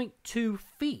that 0.2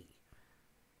 fee.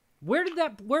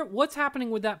 What's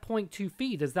happening with that 0.2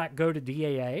 fee? Does that go to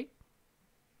DAA?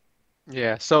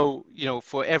 Yeah, so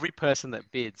for every person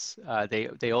that bids,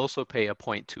 they also pay a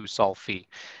 0.2 sol fee,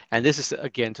 and this is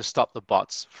again to stop the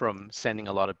bots from sending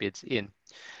a lot of bids in.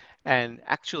 And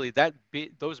actually,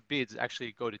 those bids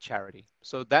actually go to charity.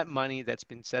 So that money that's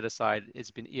been set aside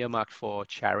has been earmarked for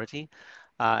charity,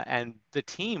 and the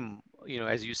team,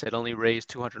 as you said, only raised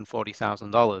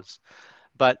 $240,000.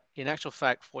 But in actual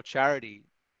fact, for charity,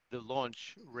 the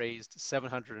launch raised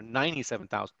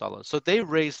 $797,000. So they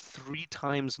raised 3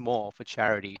 times more for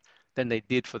charity than they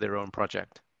did for their own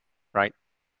project, right?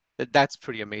 That's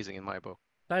pretty amazing in my book.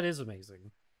 That is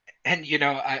amazing. And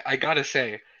I gotta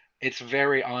say, it's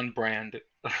very on brand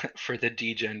for the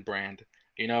Degen brand.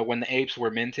 When the apes were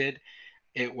minted,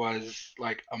 it was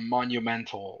like a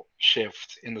monumental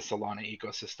shift in the Solana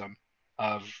ecosystem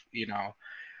of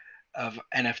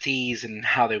NFTs and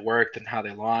how they worked and how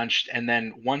they launched. And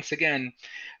then once again,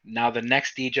 now the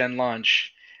next Degen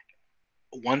launch,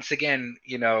 once again,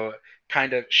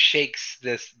 kind of shakes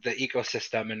the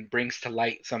ecosystem and brings to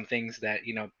light some things that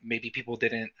maybe people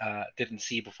didn't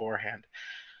see beforehand.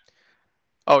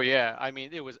 Oh yeah, I mean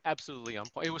it was absolutely on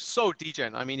point. It was so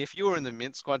degen. I mean, if you were in the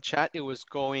Mint Squad chat, it was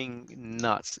going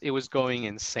nuts. It was going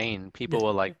insane. People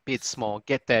were like, Bidsmol,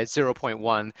 get there,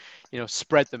 0.1,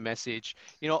 spread the message.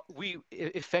 We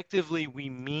effectively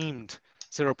we memed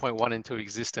 0.1 into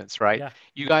existence, right? Yeah.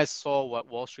 You guys saw what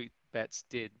Wall Street Bets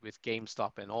did with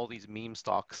GameStop and all these meme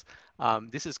stocks.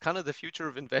 This is kind of the future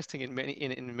of investing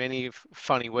in many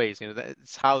funny ways.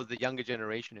 That's how the younger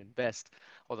generation invest,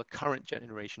 or the current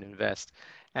generation invest.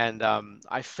 And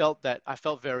I felt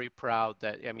very proud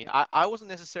that, I mean, I wasn't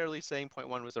necessarily saying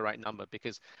 0.1 was the right number,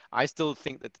 because I still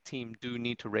think that the team do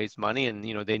need to raise money, and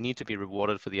they need to be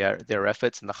rewarded for their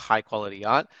efforts and the high quality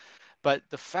art. But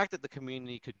the fact that the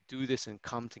community could do this and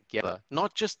come together,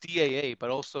 not just DAA,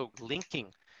 but also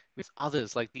linking with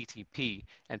others like DTP,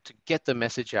 and to get the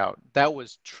message out, that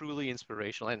was truly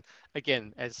inspirational. And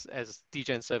again, as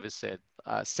Degen Service said,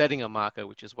 setting a marker,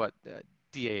 which is what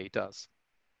DAA does.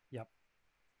 Yep.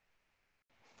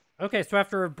 Okay, so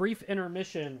after a brief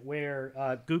intermission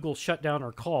where Google shut down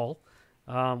our call,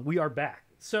 we are back.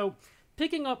 So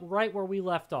picking up right where we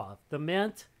left off, the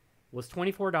mint was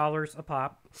 $24 a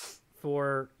pop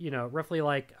for, roughly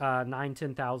like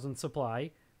 10,000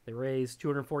 supply. They raised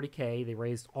 240K. They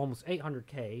raised almost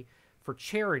 800K for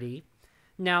charity.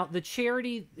 Now, the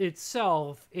charity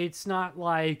itself, it's not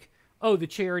like, oh, the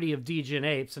charity of Degen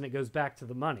Apes and it goes back to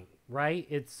the money, right?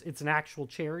 It's an actual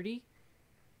charity.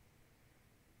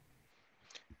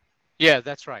 Yeah,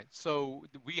 that's right. So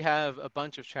we have a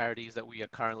bunch of charities that we are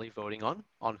currently voting on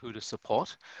who to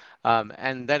support.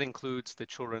 And that includes the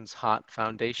Children's Heart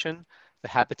Foundation, the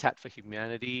Habitat for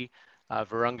Humanity,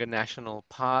 Virunga National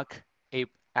Park,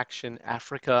 Action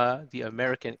Africa, the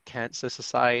American Cancer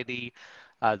Society,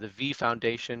 the V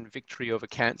Foundation, Victory Over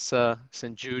Cancer,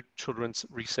 St. Jude Children's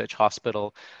Research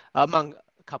Hospital, among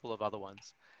a couple of other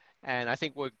ones. And I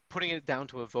think we're putting it down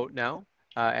to a vote now.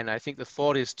 And I think the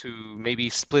thought is to maybe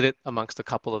split it amongst a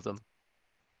couple of them.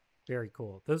 Very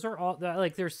cool. Those are all,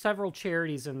 like, there's several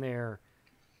charities in there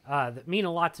that mean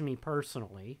a lot to me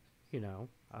personally,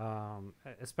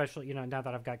 especially, now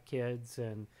that I've got kids,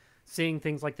 and seeing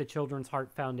things like the Children's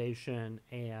Heart Foundation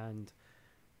and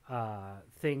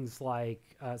things like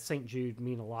St. Jude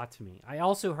mean a lot to me. I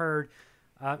also heard,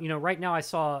 right now I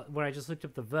saw, when I just looked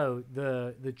up the vote,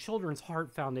 the Children's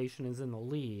Heart Foundation is in the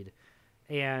lead.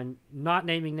 And not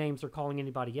naming names or calling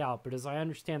anybody out, but as I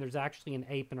understand, there's actually an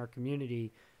ape in our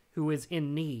community who is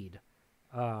in need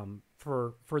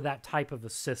for that type of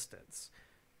assistance.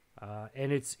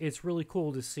 And it's really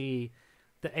cool to see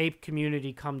the ape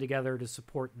community come together to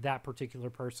support that particular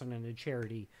person and a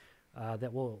charity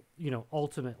that will,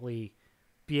 ultimately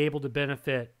be able to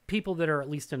benefit people that are at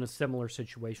least in a similar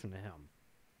situation to him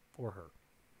or her.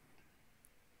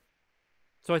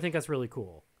 So I think that's really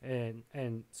cool,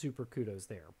 and super kudos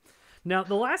there. Now,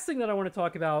 the last thing that I want to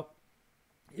talk about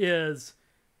is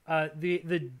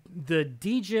the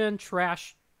Degen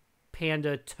Trash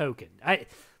Panda token.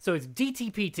 So it's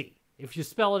DTPT, if you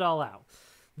spell it all out.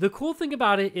 The cool thing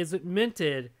about it is it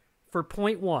minted for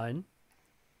 0.1.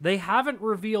 They haven't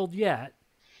revealed yet,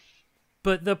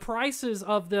 but the prices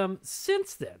of them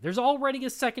since then, there's already a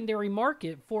secondary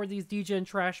market for these Degen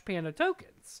Trash Panda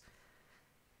tokens.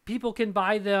 People can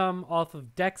buy them off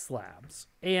of Dex Labs.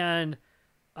 And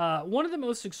one of the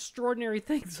most extraordinary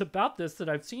things about this that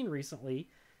I've seen recently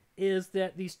is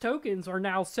that these tokens are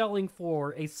now selling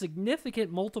for a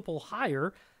significant multiple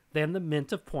higher than the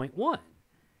mint of 0.1.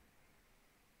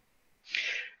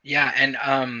 Yeah,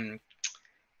 and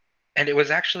it was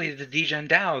actually the Degen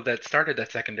DAOO that started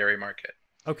that secondary market.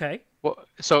 Okay. Well,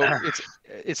 so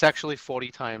it's actually 40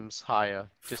 times higher,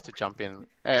 just to jump in,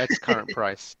 at its current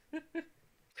price.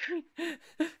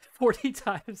 40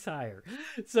 times higher.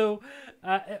 So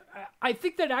I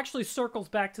think that actually circles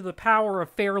back to the power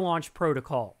of fair launch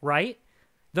protocol, right?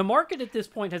 The market at this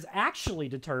point has actually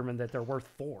determined that they're worth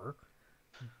 4,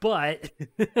 but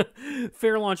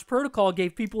fair launch protocol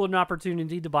gave people an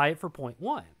opportunity to buy it for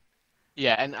 0.1.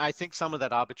 Yeah, and I think some of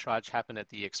that arbitrage happened at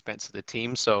the expense of the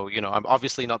team. So, I'm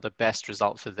obviously not the best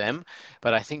result for them,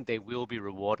 but I think they will be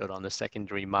rewarded on the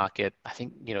secondary market. I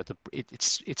think,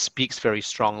 it speaks very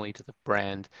strongly to the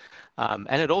brand.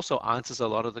 And it also answers a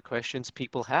lot of the questions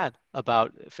people had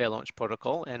about Fair Launch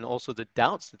Protocol, and also the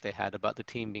doubts that they had about the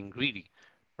team being greedy,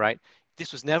 right?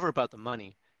 This was never about the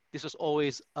money. This was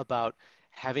always about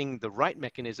having the right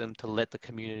mechanism to let the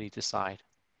community decide,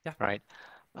 right?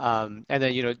 And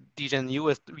then, Degen, you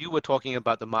were talking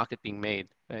about the market being made.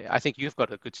 I think you've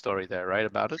got a good story there, right,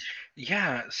 about it?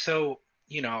 Yeah, so,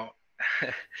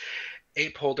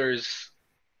 ape holders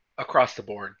across the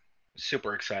board,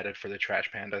 super excited for the Trash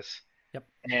Pandas. Yep.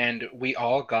 And we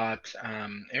all got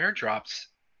airdrops,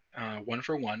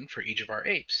 1 for each of our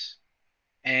apes.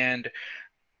 And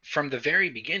from the very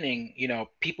beginning,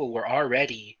 people were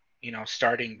already,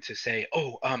 starting to say,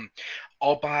 oh,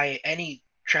 I'll buy any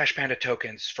Trash Panda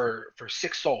tokens for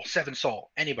 6 sol, 7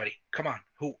 sol. Anybody, come on,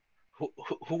 who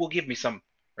will give me some,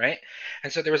 right?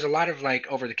 And so there was a lot of like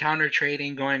over-the-counter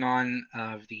trading going on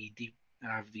of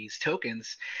these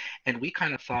tokens, and we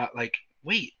kind of thought like,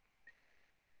 wait,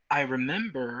 I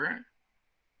remember.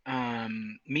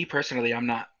 Me personally, I'm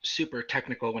not super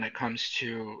technical when it comes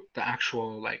to the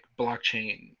actual like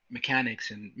blockchain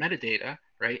mechanics and metadata,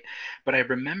 right? But I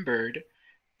remembered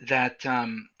that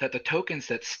that the tokens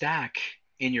that stack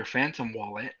in your Phantom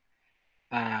wallet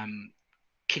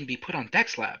can be put on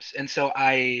Dex Labs, and so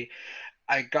I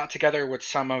got together with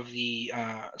some of the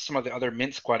other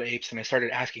Mint Squad apes, and I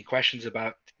started asking questions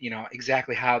about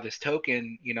exactly how this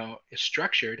token is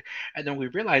structured, and then we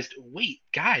realized, wait,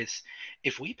 guys,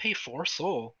 if we pay 4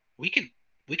 Sol, we can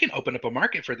open up a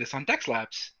market for this on Dex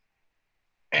Labs,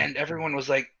 and everyone was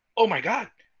like, oh my god,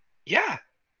 yeah,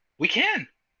 we can.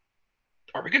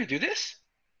 Are we gonna do this?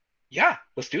 Yeah,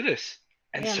 let's do this.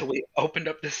 And so we opened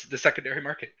up the secondary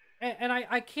market. And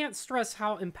I can't stress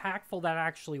how impactful that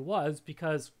actually was,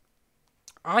 because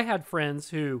I had friends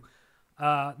who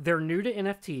they're new to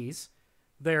NFTs,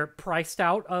 they're priced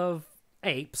out of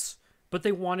apes, but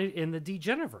they wanted in the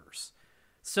Degeniverse.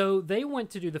 So they went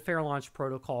to do the Fair Launch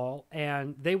Protocol,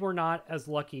 and they were not as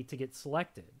lucky to get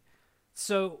selected.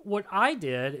 So what I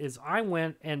did is I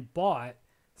went and bought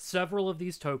several of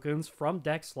these tokens from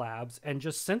Dex Labs and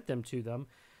just sent them to them,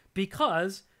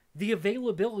 because the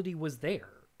availability was there.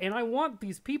 And I want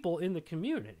these people in the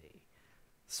community.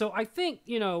 So I think,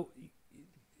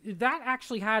 that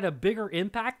actually had a bigger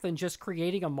impact than just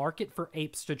creating a market for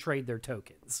apes to trade their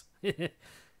tokens.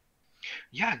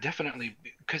 Yeah, definitely.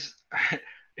 Because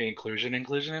inclusion,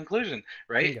 inclusion, inclusion,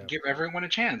 right? Bingo. Give everyone a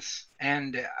chance.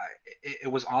 And it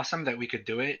was awesome that we could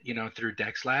do it, through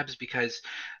Dex Labs, because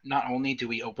not only do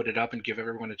we open it up and give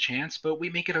everyone a chance, but we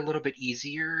make it a little bit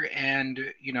easier and,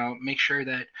 make sure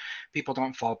that people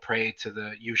don't fall prey to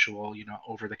the usual,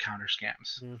 over-the-counter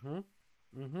scams. Mm-hmm.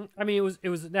 Mm-hmm. I mean, it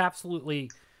was an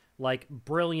absolutely like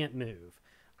brilliant move.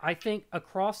 I think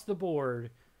across the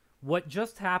board, what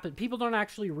just happened, people don't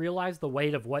actually realize the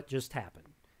weight of what just happened.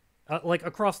 Like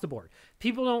across the board,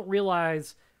 people don't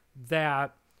realize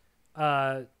that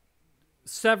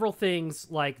several things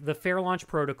like the fair launch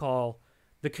protocol,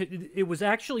 it was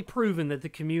actually proven that the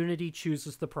community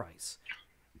chooses the price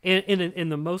in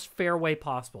the most fair way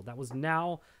possible. That was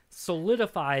now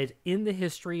solidified in the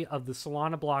history of the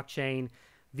Solana blockchain.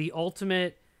 The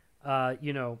ultimate, I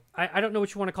don't know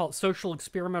what you want to call it, social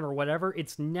experiment or whatever.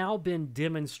 It's now been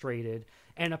demonstrated,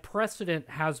 and a precedent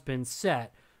has been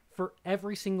set for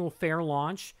every single fair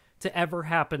launch to ever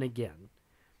happen again.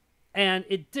 And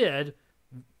it did,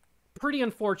 pretty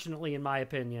unfortunately, in my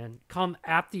opinion, come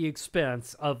at the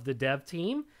expense of the dev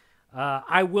team.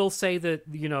 I will say that,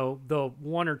 the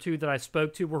one or two that I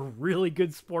spoke to were really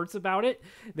good sports about it.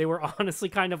 They were honestly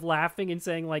kind of laughing and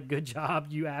saying, like, good job,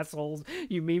 you assholes.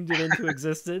 You memed it into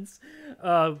existence.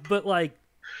 But, like,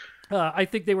 I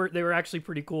think they were actually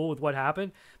pretty cool with what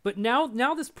happened. But now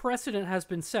this precedent has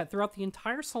been set throughout the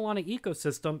entire Solana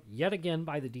ecosystem, yet again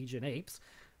by the Degen Apes,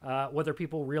 whether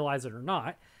people realize it or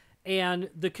not. And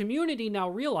the community now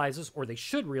realizes, or they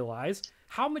should realize,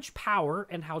 how much power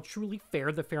and how truly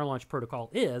fair the fair launch protocol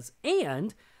is.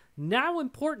 And now,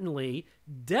 importantly,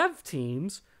 dev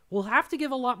teams will have to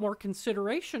give a lot more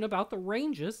consideration about the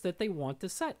ranges that they want to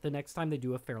set the next time they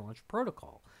do a fair launch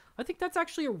protocol. I think that's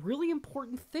actually a really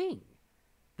important thing,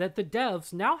 that the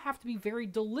devs now have to be very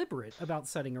deliberate about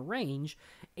setting a range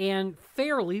and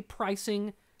fairly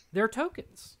pricing their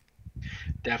tokens.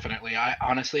 Definitely. I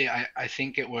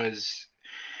think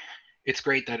it's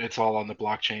great that it's all on the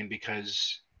blockchain,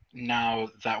 because now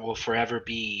that will forever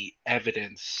be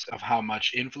evidence of how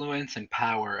much influence and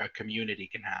power a community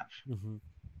can have. Mm-hmm.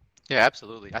 Yeah,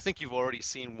 absolutely. I think you've already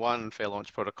seen one fair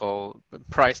launch protocol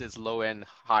prices low end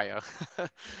higher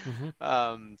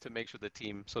to make sure the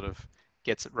team sort of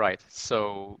gets it right.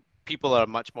 So people are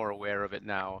much more aware of it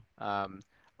now.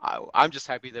 I'm just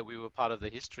happy that we were part of the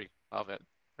history of it,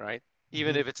 right?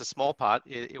 Even if it's a small part,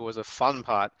 it was a fun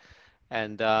part.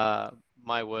 And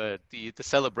my word, the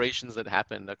celebrations that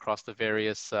happened across the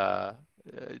various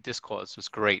discords was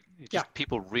great. Just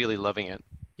people really loving it.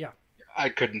 Yeah. I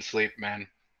couldn't sleep, man.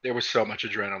 There was so much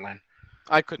adrenaline.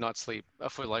 I could not sleep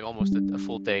for like almost a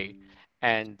full day.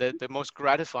 And the most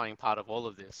gratifying part of all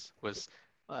of this was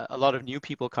a lot of new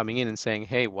people coming in and saying,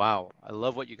 hey, wow, I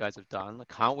love what you guys have done.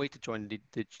 I can't wait to join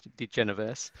the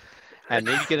Degeniverse and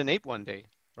maybe get an ape one day.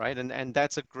 Right. And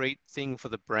that's a great thing for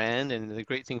the brand and a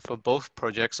great thing for both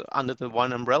projects under the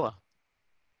one umbrella.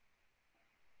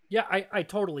 Yeah, I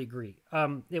totally agree.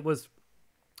 I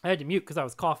had to mute because I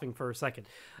was coughing for a second.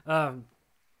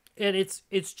 And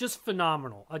it's just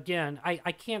phenomenal. Again,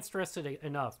 I can't stress it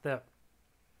enough that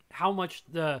how much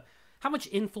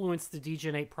influence the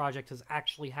Degen Ape project has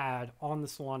actually had on the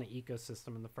Solana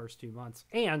ecosystem in the first 2 months.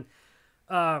 And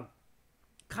kind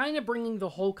of bringing the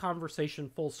whole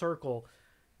conversation full circle,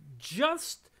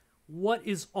 just what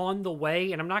is on the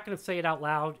way, and I'm not going to say it out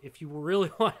loud. If you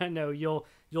really want to know, you'll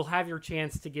have your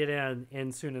chance to get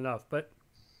in soon enough. But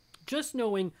just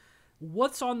knowing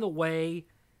what's on the way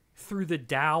through the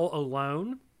DAO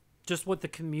alone, just what the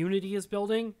community is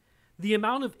building, the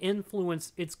amount of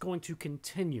influence it's going to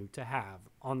continue to have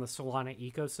on the Solana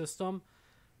ecosystem.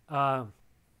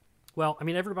 Well, I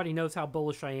mean, everybody knows how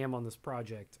bullish I am on this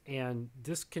project, and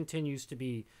this continues to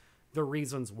be the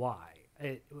reasons why.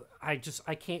 I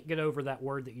can't get over that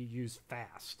word that you use,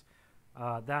 fast.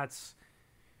 That's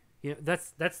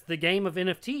the game of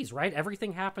NFTs, right?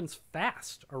 Everything happens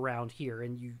fast around here,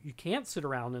 and you can't sit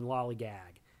around and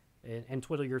lollygag and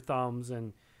twiddle your thumbs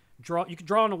and draw. You can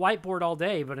draw on a whiteboard all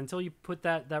day, but until you put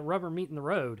that rubber meet in the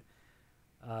road,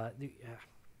 I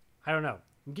don't know.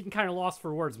 I'm getting kind of lost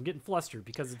for words. I'm getting flustered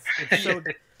because it's so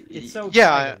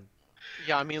exciting.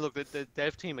 Yeah, I mean, look, the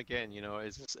dev team again,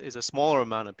 is a smaller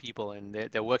amount of people, and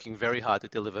they're working very hard to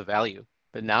deliver value.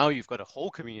 But now you've got a whole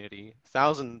community,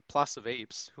 1,000+ of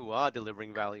apes who are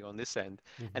delivering value on this end,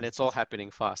 and it's all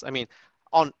happening fast. I mean,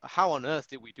 how on earth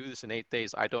did we do this in 8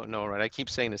 days? I don't know, right? I keep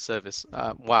saying to service,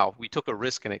 wow, we took a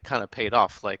risk and it kind of paid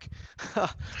off. Like,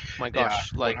 my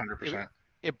gosh, yeah, like 100%.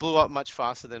 it blew up much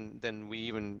faster than we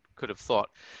even could have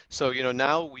thought. So,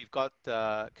 now we've got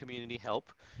community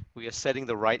help. We are setting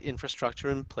the right infrastructure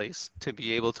in place to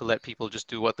be able to let people just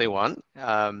do what they want.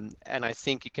 And I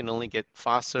think it can only get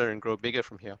faster and grow bigger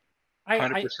from here.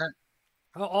 100%.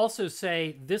 I'll also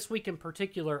say this week in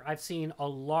particular, I've seen a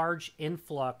large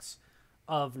influx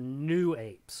of new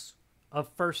apes, of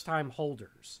first-time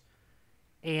holders.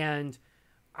 And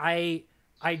I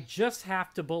just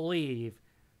have to believe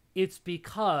it's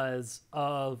because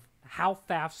of how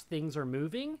fast things are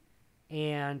moving,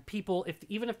 and people,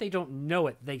 even if they don't know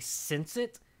it, they sense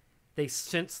it. They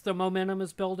sense the momentum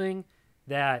is building,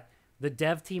 that the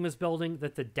dev team is building,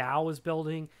 that the DAO is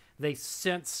building. They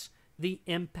sense the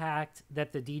impact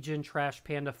that the Degen Trash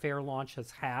Panda Fair launch has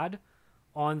had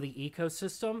on the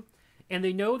ecosystem, and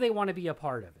they know they want to be a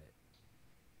part of it.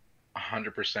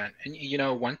 100%.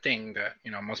 And one thing that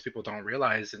most people don't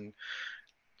realize, and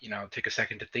take a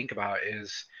second to think about,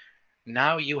 is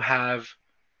now you have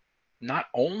not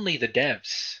only the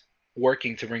devs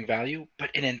working to bring value, but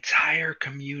an entire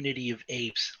community of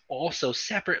apes also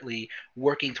separately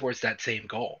working towards that same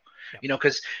goal. Yep.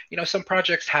 Because some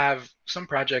projects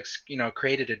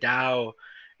created a DAO,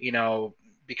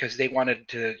 because they wanted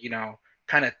to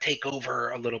kind of take over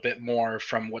a little bit more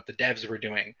from what the devs were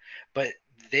doing. But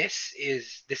this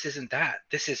isn't that.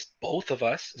 This is both of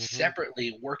us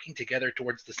separately working together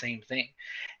towards the same thing.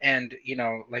 And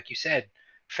like you said,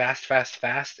 fast.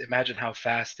 Imagine how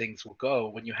fast things will go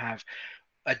when you have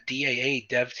a DAA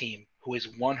dev team who is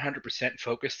 100%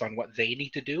 focused on what they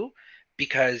need to do,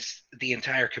 because the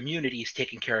entire community is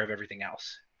taking care of everything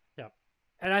else. Yeah.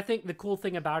 And I think the cool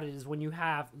thing about it is when you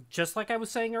have, just like I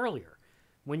was saying earlier,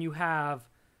 when you have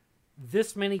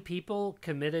this many people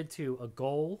committed to a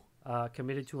goal,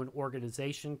 committed to an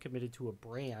organization, committed to a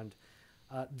brand,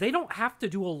 they don't have to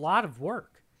do a lot of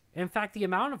work. In fact, the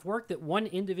amount of work that one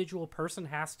individual person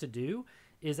has to do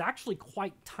is actually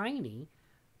quite tiny,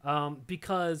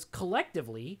 because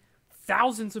collectively,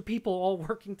 thousands of people all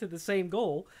working to the same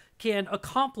goal can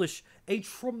accomplish a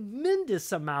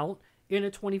tremendous amount in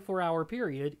a 24-hour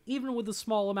period, even with a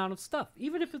small amount of stuff.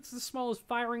 Even if it's as small as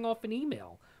firing off an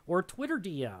email or a Twitter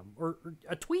DM or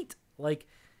a tweet. Like,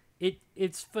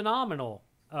 it's phenomenal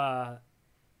how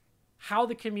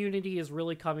the community is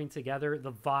really coming together,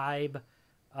 the vibe,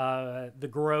 the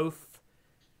growth.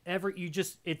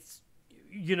 It's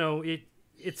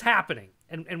happening,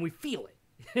 and we feel it.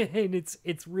 And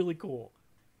it's really cool.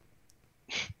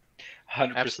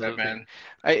 100%, Absolutely. man.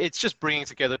 It's just bringing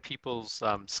together people's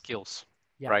skills,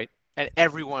 right? And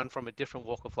everyone from a different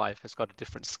walk of life has got a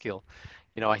different skill.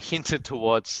 I hinted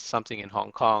towards something in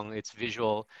Hong Kong. It's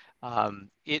visual.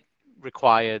 It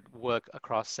required work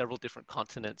across several different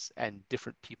continents and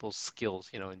different people's skills,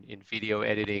 in video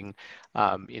editing,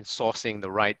 in sourcing the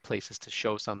right places to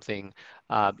show something,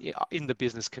 in the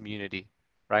business community.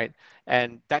 Right,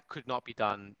 and that could not be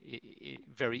done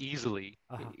very easily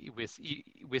with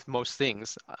most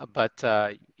things, but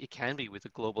it can be with a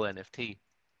global NFT.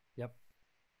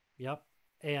 Yep,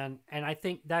 and I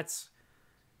think that's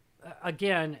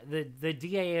again the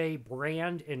DAA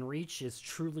brand and reach is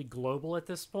truly global at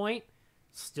this point.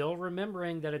 Still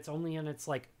remembering that it's only in its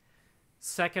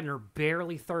second or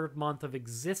barely third month of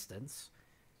existence,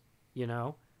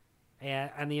 And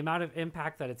the amount of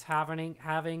impact that it's having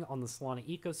on the Solana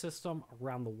ecosystem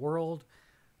around the world,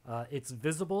 it's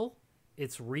visible,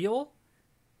 it's real.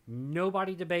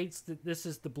 Nobody debates that this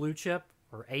is the blue chip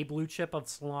or a blue chip of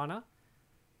Solana,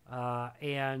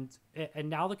 and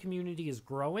now the community is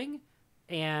growing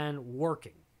and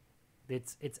working.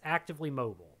 It's actively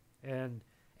mobile, and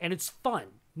it's fun.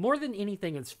 More than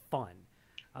anything, it's fun,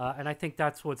 and I think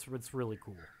that's what's really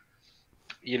cool.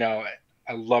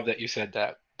 I love that you said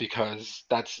that, because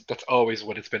that's always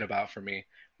what it's been about for me.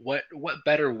 What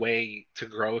better way to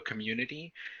grow a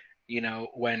community,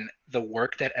 when the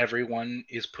work that everyone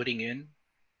is putting in,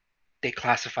 they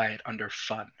classify it under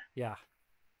fun. Yeah.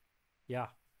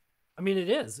 I mean, it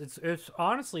is. It's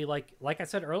honestly like I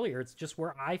said earlier, it's just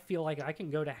where I feel like I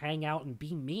can go to hang out and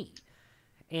be me.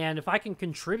 And if I can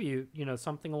contribute,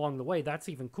 something along the way, that's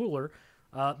even cooler,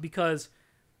 because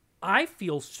I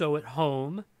feel so at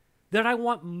home that I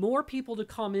want more people to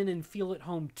come in and feel at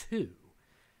home too.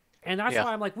 And that's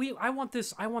why I'm like, I want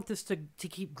this to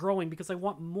keep growing, because I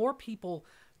want more people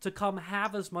to come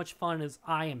have as much fun as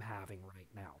I am having right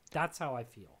now. That's how I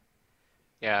feel.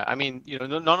 Yeah, I mean,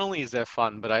 not only is there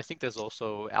fun, but I think there's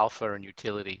also alpha and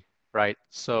utility, right?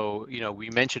 So, we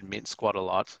mentioned Mint Squad a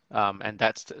lot, and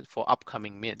that's for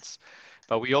upcoming mints.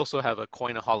 But we also have a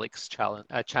Coinaholics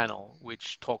channel,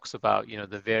 which talks about,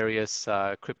 the various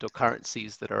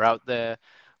cryptocurrencies that are out there,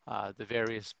 the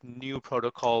various new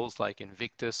protocols like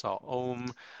Invictus or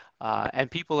Ohm, and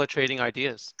people are trading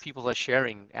ideas. People are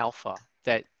sharing alpha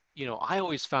that, I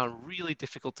always found really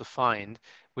difficult to find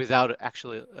without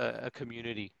actually a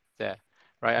community there.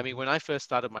 Right. I mean, when I first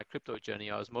started my crypto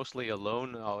journey, I was mostly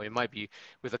alone, or it might be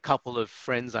with a couple of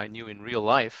friends I knew in real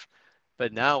life.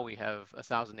 But now we have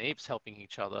 1,000 apes helping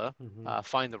each other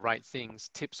find the right things,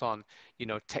 tips on,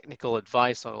 technical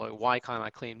advice on like, why can't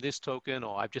I claim this token?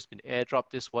 Or I've just been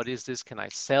airdropped this. What is this? Can I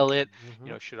sell it?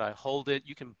 Should I hold it?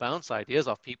 You can bounce ideas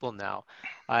off people now.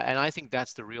 And I think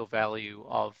that's the real value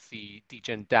of the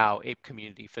Degen DAO ape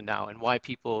community for now, and why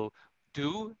people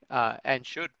do and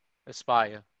should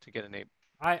aspire to get an ape.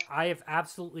 I have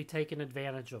absolutely taken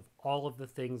advantage of all of the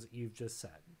things that you've just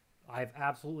said. I've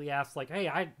absolutely asked, like, hey,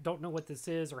 I don't know what this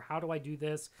is, or how do I do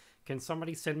this? Can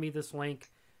somebody send me this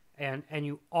link? And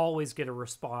you always get a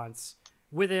response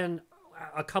within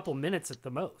a couple minutes at the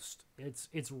most.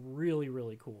 It's really,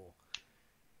 really cool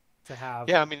to have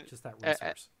just that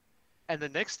resource. And the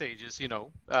next stage is,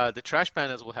 the trash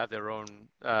pandas will have their own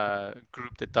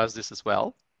group that does this as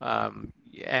well.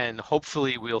 And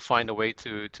hopefully we'll find a way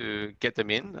to get them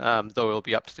in, though it'll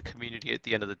be up to the community at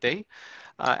the end of the day.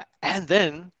 And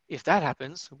then if that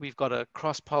happens, we've got a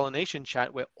cross-pollination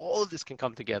chat where all of this can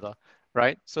come together,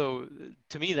 right? So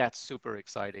to me, that's super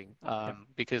exciting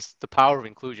because the power of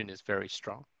inclusion is very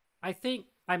strong. I think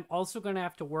I'm also going to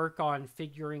have to work on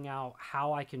figuring out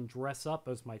how I can dress up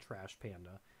as my trash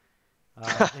panda. In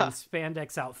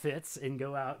spandex outfits and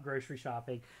go out grocery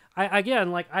shopping. I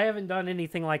haven't done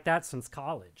anything like that since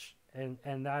college, and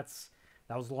that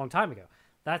was a long time ago.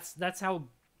 That's how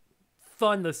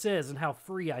fun this is and how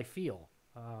free I feel.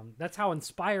 That's how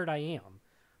inspired I am.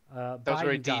 That's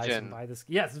very Degen. By this,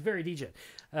 yes, it's very Degen.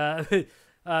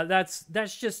 That's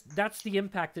the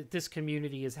impact that this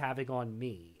community is having on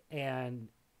me, and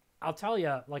I'll tell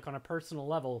you, like on a personal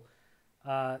level,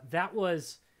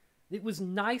 it was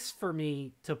nice for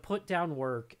me to put down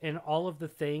work and all of the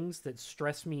things that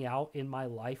stress me out in my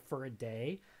life for a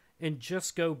day and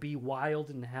just go be wild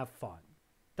and have fun.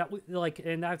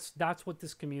 That's what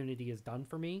this community has done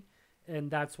for me. And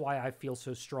that's why I feel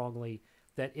so strongly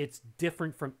that it's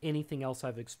different from anything else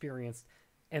I've experienced.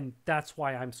 And that's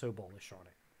why I'm so bullish on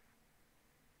it.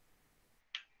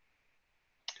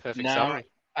 Perfect now summary.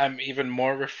 I'm even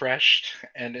more refreshed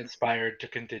and inspired to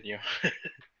continue.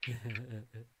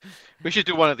 We should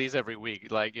do one of these every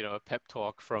week, like, a pep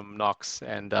talk from Knox,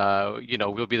 and,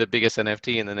 we'll be the biggest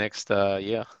NFT in the next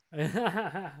year.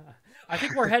 I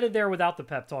think we're headed there without the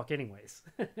pep talk anyways.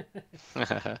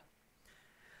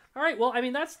 All right, well, I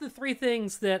mean, that's the three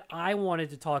things that I wanted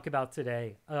to talk about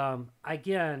today.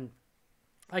 Again,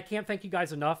 I can't thank you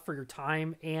guys enough for your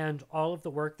time and all of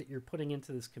the work that you're putting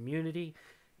into this community,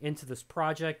 into this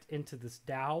project, into this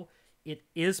DAO. It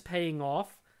is paying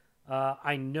off.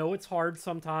 I know it's hard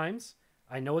sometimes.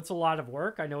 I know it's a lot of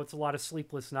work. I know it's a lot of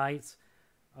sleepless nights.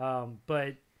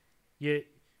 But you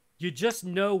just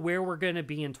know where we're going to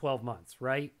be in 12 months,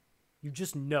 right? You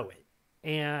just know it.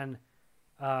 And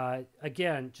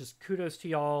again, just kudos to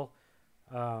y'all.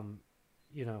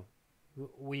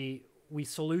 We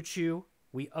salute you.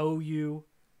 We owe you.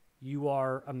 You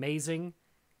are amazing.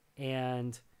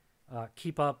 And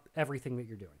keep up everything that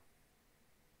you're doing.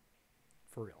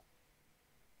 For real.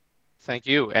 Thank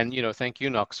you. And, thank you,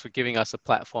 Knox, for giving us a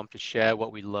platform to share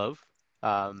what we love,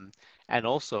 and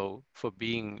also for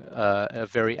being a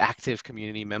very active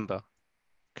community member,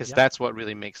 because that's what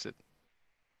really makes it.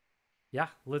 Yeah,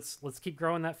 let's keep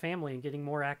growing that family and getting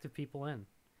more active people in.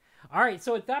 All right,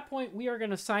 so at that point, we are going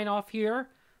to sign off here.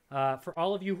 For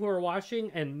all of you who are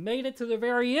watching and made it to the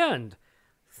very end,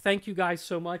 thank you guys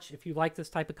so much. If you like this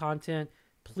type of content,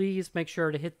 please make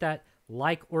sure to hit that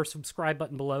like or subscribe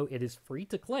button below. It is free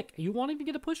to click. You won't even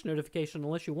get a push notification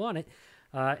unless you want it,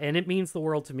 and it means the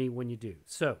world to me when you do.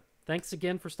 So thanks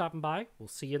again for stopping by. We'll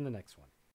see you in the next one.